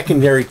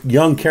secondary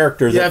young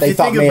character that they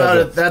thought may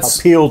have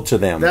appealed to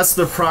them. That's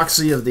the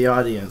proxy of the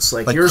audience.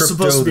 Like you're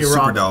supposed to be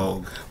Robin.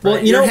 Dog. Well,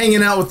 right? You're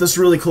hanging out with this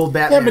really cool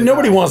Batman. Yeah, but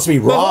nobody wants to be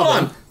Robin. Hold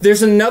on.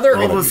 There's another.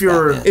 Well,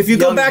 if you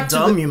go back to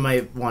dumb, you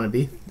might want to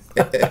be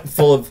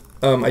full of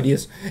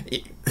ideas.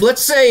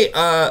 Let's say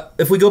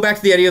if we go back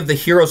to the idea of the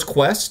hero's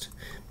quest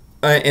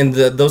and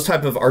those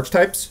type of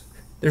archetypes,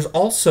 there's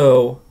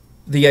also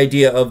the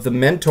idea of the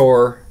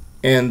mentor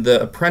and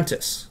the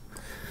apprentice.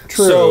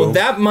 True. So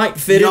that might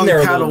fit in there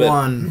a little bit.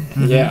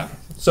 Mm-hmm. Yeah.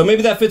 So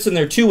maybe that fits in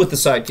there too with the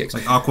sidekicks.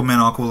 Like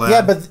Aquaman, Aqualad.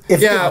 Yeah, but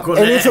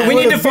if we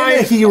need to find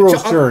a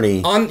hero's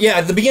journey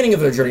at the beginning of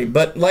their journey.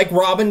 But like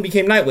Robin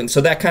became Nightwing,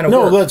 so that kind of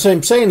worked. That's what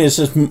I'm saying is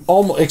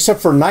almost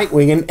except for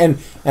Nightwing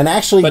and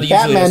actually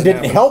Batman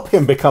didn't help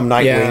him become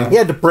Nightwing. Yeah. He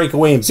had to break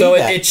away and be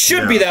that. It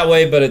should be that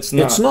way, but it's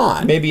not. It's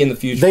not. Maybe in the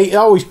future. They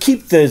always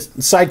keep the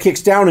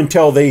sidekicks down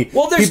until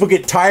people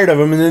get tired of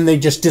them and then they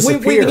just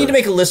disappear. We need to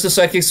make a list of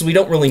sidekicks so we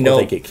don't really know.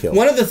 They get killed.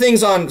 One of the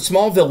things on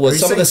Smallville was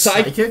some of the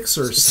sidekicks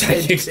or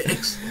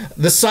sidekicks.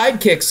 The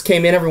sidekicks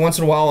came in every once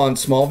in a while on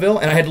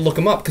Smallville, and I had to look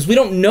them up because we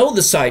don't know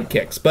the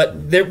sidekicks. But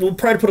we'll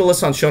try to put a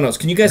list on show notes.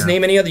 Can you guys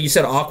name any other? You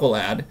said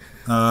Aqualad.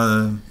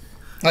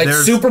 Like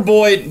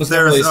Superboy was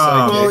not really a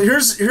sidekick. Well,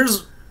 here's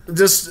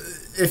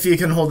just if you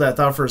can hold that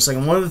thought for a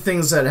second. One of the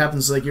things that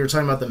happens, like you were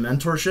talking about the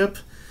mentorship,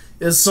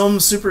 is some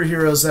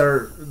superheroes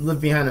that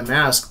live behind a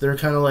mask. They're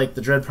kind of like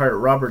the Dread Pirate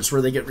Roberts,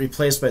 where they get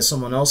replaced by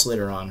someone else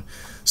later on.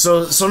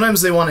 So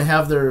sometimes they want to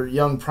have their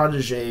young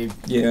protege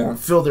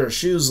fill their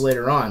shoes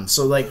later on.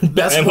 So like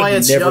that's why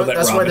it's young,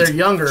 that's why they're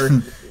younger.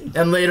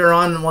 And later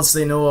on, once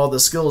they know all the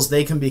skills,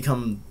 they can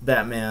become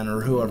Batman or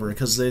whoever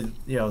because they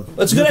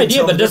That's a good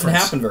idea, but it doesn't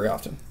happen very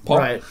often. Paul?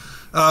 Right.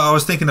 I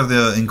was thinking of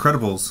the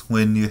Incredibles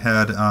when you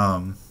had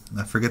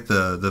I forget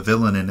the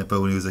villain in it,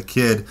 but when he was a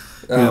kid,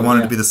 he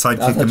wanted to be the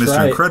sidekick to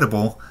Mr.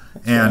 Incredible,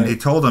 and he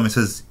told him, he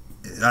says,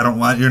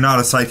 "You're not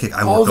a sidekick.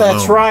 I work alone." Oh,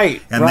 that's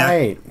right. And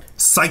that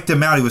psyched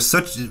him out. He was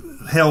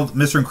held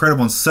Mr.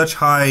 Incredible in such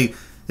high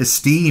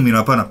esteem,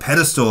 up on a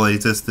pedestal.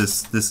 He's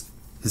just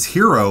his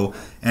hero,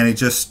 and he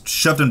just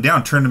shoved him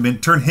down, turned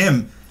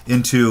him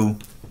into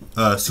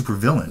a super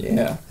villain.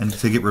 Yeah, and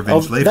to get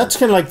revenge later. That's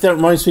kind of like that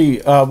reminds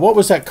me. What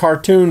was that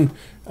cartoon?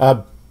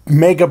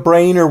 Mega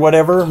Brain or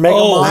whatever.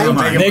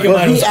 Megamind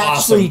Well, he was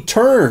actually awesome.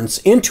 turns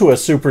into a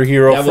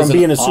superhero from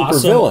being a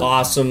supervillain.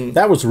 Awesome.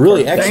 That was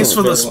really excellent. Thanks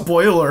for the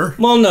spoiler.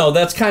 Well, no,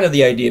 that's kind of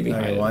the idea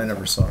behind it. Well, I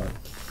never saw it.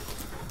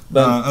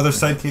 Other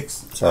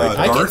sidekicks.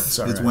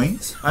 Garth, his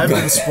wings. I've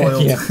been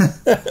spoiled.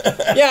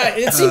 Yeah,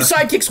 it seems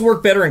sidekicks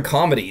work better in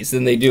comedies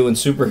than they do in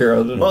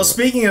superheroes. Well,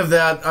 speaking of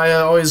that, I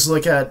always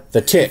look at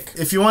The Tick.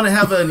 If you want to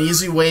have an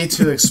easy way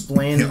to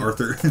explain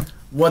Arthur.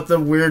 what the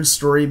weird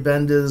story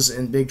bend is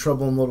in Big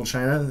Trouble in Little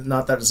China,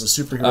 not that it's a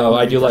superhero. Oh,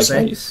 I do like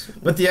that.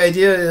 that. But the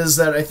idea is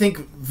that I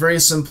think very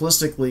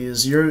simplistically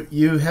is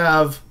you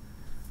have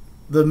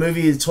the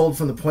movie is told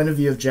from the point of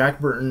view of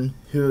Jack Burton,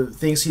 who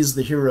thinks he's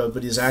the hero,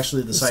 but he's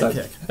actually the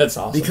sidekick. That's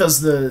awesome.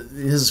 Because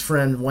his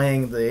friend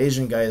Wang, the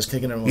Asian guy, is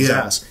kicking him his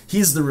ass.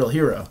 He's the real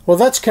hero. Well,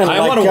 that's kind of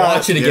I want to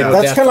watch it again.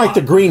 That's kind of like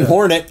the Green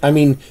Hornet. I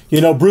mean,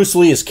 Bruce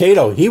Lee as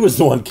Kato. He was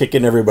the one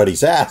kicking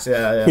everybody's ass.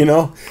 Yeah.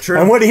 True.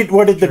 And what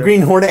did the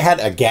Green Hornet had?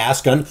 A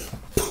gas gun.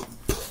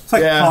 It's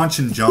like Ponch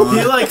and John.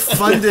 He like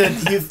funded.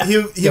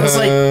 He was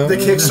like the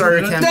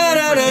Kickstarter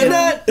campaign.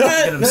 They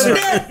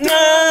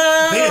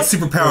had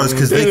superpowers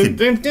because they could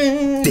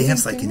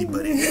dance like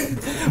anybody.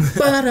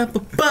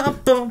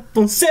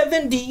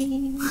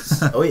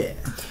 70s. Oh yeah.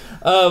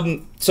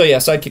 So yeah,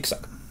 sidekicks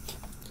suck.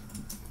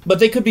 But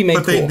they could be made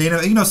But cool. they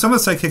some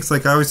of the sidekicks,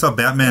 like I always saw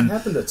Batman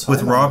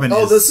with Robin.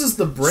 Oh, this is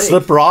the break.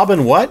 Slip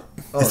Robin, what?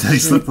 He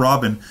slipped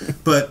Robin.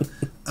 But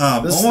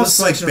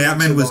almost like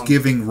Batman was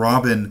giving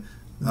Robin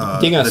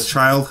the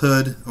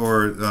childhood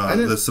or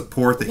the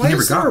support that he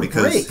never got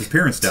because his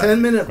parents died.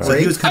 10-minute break. So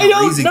he was kind of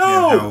raising him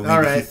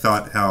how maybe he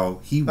thought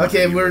how he wanted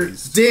to be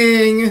raised.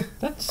 Ding.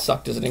 That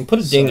sucked as a ding. Put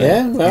a ding in.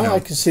 Yeah, well, I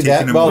can see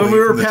that. Well, when we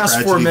were past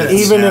 4 minutes,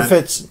 even if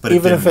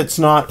it's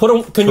not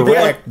can you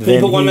correct,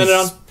 put 1 minute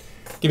on?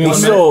 Give me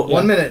 1 minute. So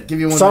 1 minute. Give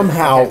you 1 minute.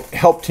 Somehow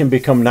helped him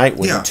become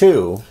Nightwing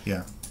too.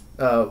 Yeah.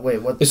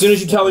 Wait, what? As soon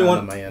as you tell me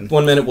 1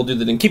 minute, we'll do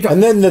the ding. Keep going.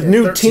 And then the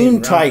new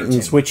Teen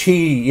Titans, which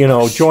he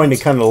joined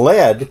and kind of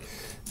led.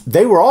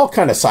 They were all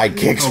kind of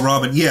sidekicks. Oh,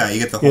 Robin, yeah, you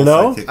get the whole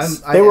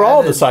sidekicks. They were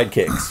all the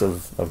sidekicks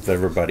of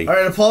everybody. All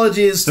right,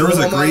 apologies to all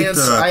my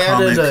aunts. I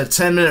added a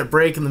 10-minute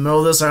break in the middle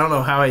of this. I don't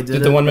know how I did it.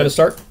 Did the 1 minute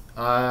start?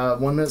 1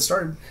 minute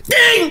started.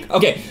 Ding!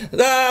 Okay,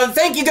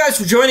 thank you guys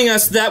for joining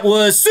us. That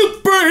was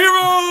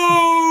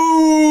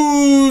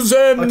Superheroes!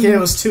 Okay, it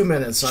was 2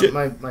 minutes.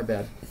 My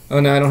bad. Oh,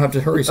 no, I don't have to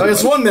hurry so much.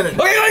 It's 1 minute.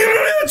 Okay,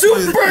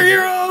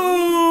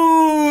 Superheroes!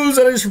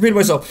 And I just repeated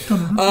myself.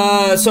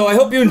 So I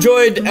hope you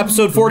enjoyed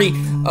episode 40.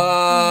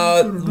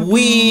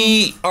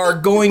 We are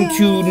going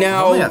to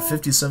now... only got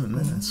 57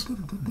 minutes.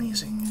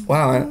 Amazing.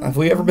 Wow, have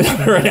we ever been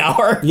under an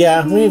hour?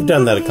 Yeah, we've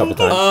done that a couple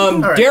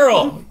times. Right.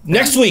 Daryl,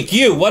 next week,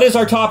 what is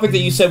our topic that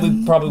you said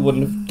we probably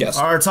wouldn't have guessed?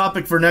 Our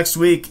topic for next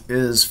week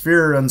is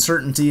fear,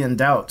 uncertainty, and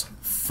doubt.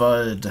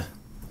 FUD.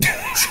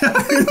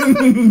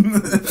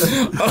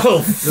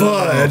 Oh,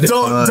 FUD.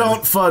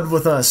 Don't FUD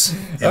with us.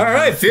 All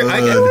right, I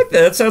like that.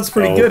 That sounds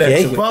pretty good,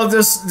 actually. Well,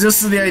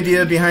 just the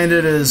idea behind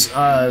it is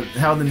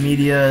how the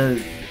media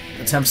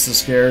attempts to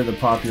scare the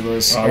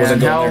populace,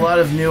 and how a lot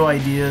of new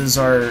ideas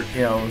are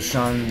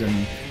shunned,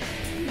 and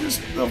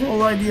just the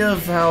whole idea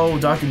of how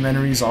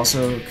documentaries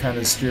also kind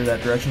of steer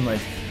that direction.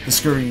 Like the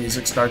scurry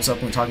music starts up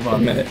when we talk about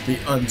the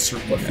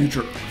uncertain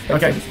future.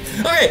 Okay,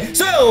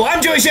 so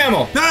I'm Joey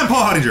Schammel. I'm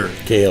Paul Hottinger.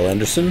 Cale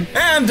Anderson.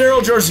 And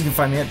Daryl George. You can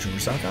find me at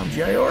george.com,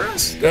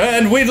 GIORS.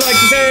 And we'd like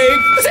to say,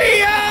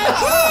 see ya!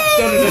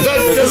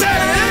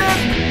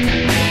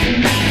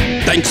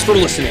 Thanks for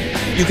listening.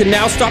 You can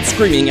now stop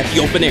screaming at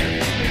the open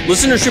air.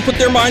 Listenership put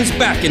their minds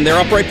back in their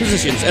upright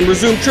positions and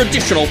resume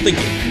traditional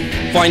thinking.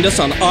 Find us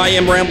on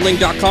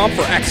IamRambling.com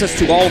for access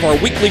to all of our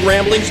weekly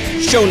ramblings,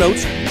 show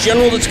notes,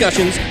 general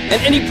discussions,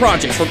 and any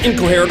projects from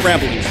Incoherent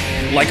Ramblings.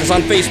 Like us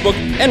on Facebook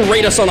and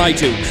rate us on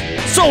iTunes.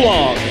 So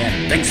long,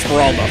 and thanks for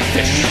all the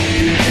fish.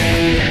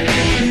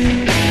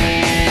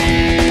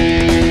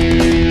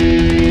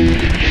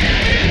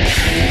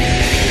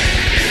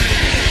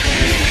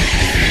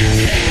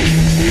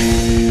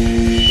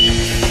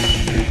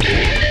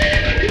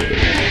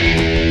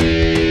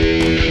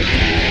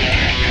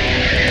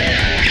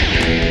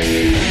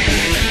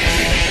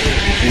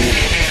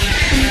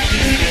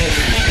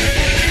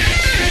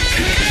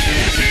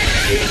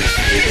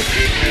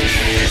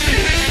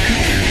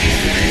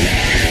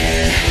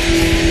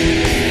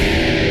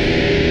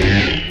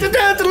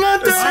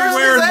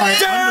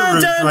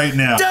 Right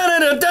now.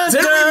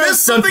 Did we miss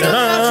something?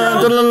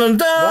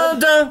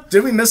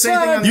 Did we miss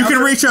anything? You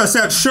can reach us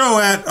at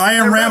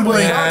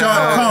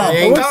show@IamRambling.com.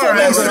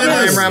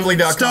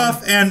 IamRambling.com.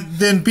 Stuff, and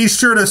then be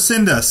sure to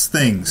send us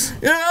things.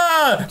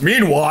 Yeah.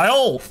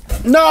 Meanwhile.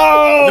 No,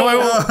 I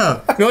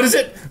won't. What is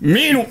it?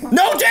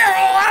 No,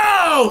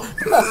 Daryl!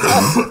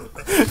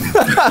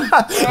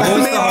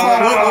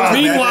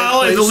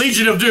 Meanwhile, in the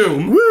Legion of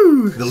Doom.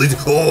 Woo! The Legion.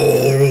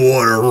 Oh,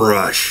 what a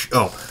rush!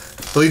 Oh.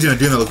 The Legion of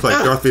Doom that looks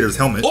like Darth Vader's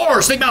helmet.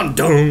 Or Snake Mountain.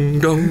 Dun,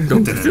 dun,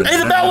 dun. Hey,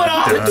 the bell went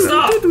off.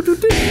 Stop.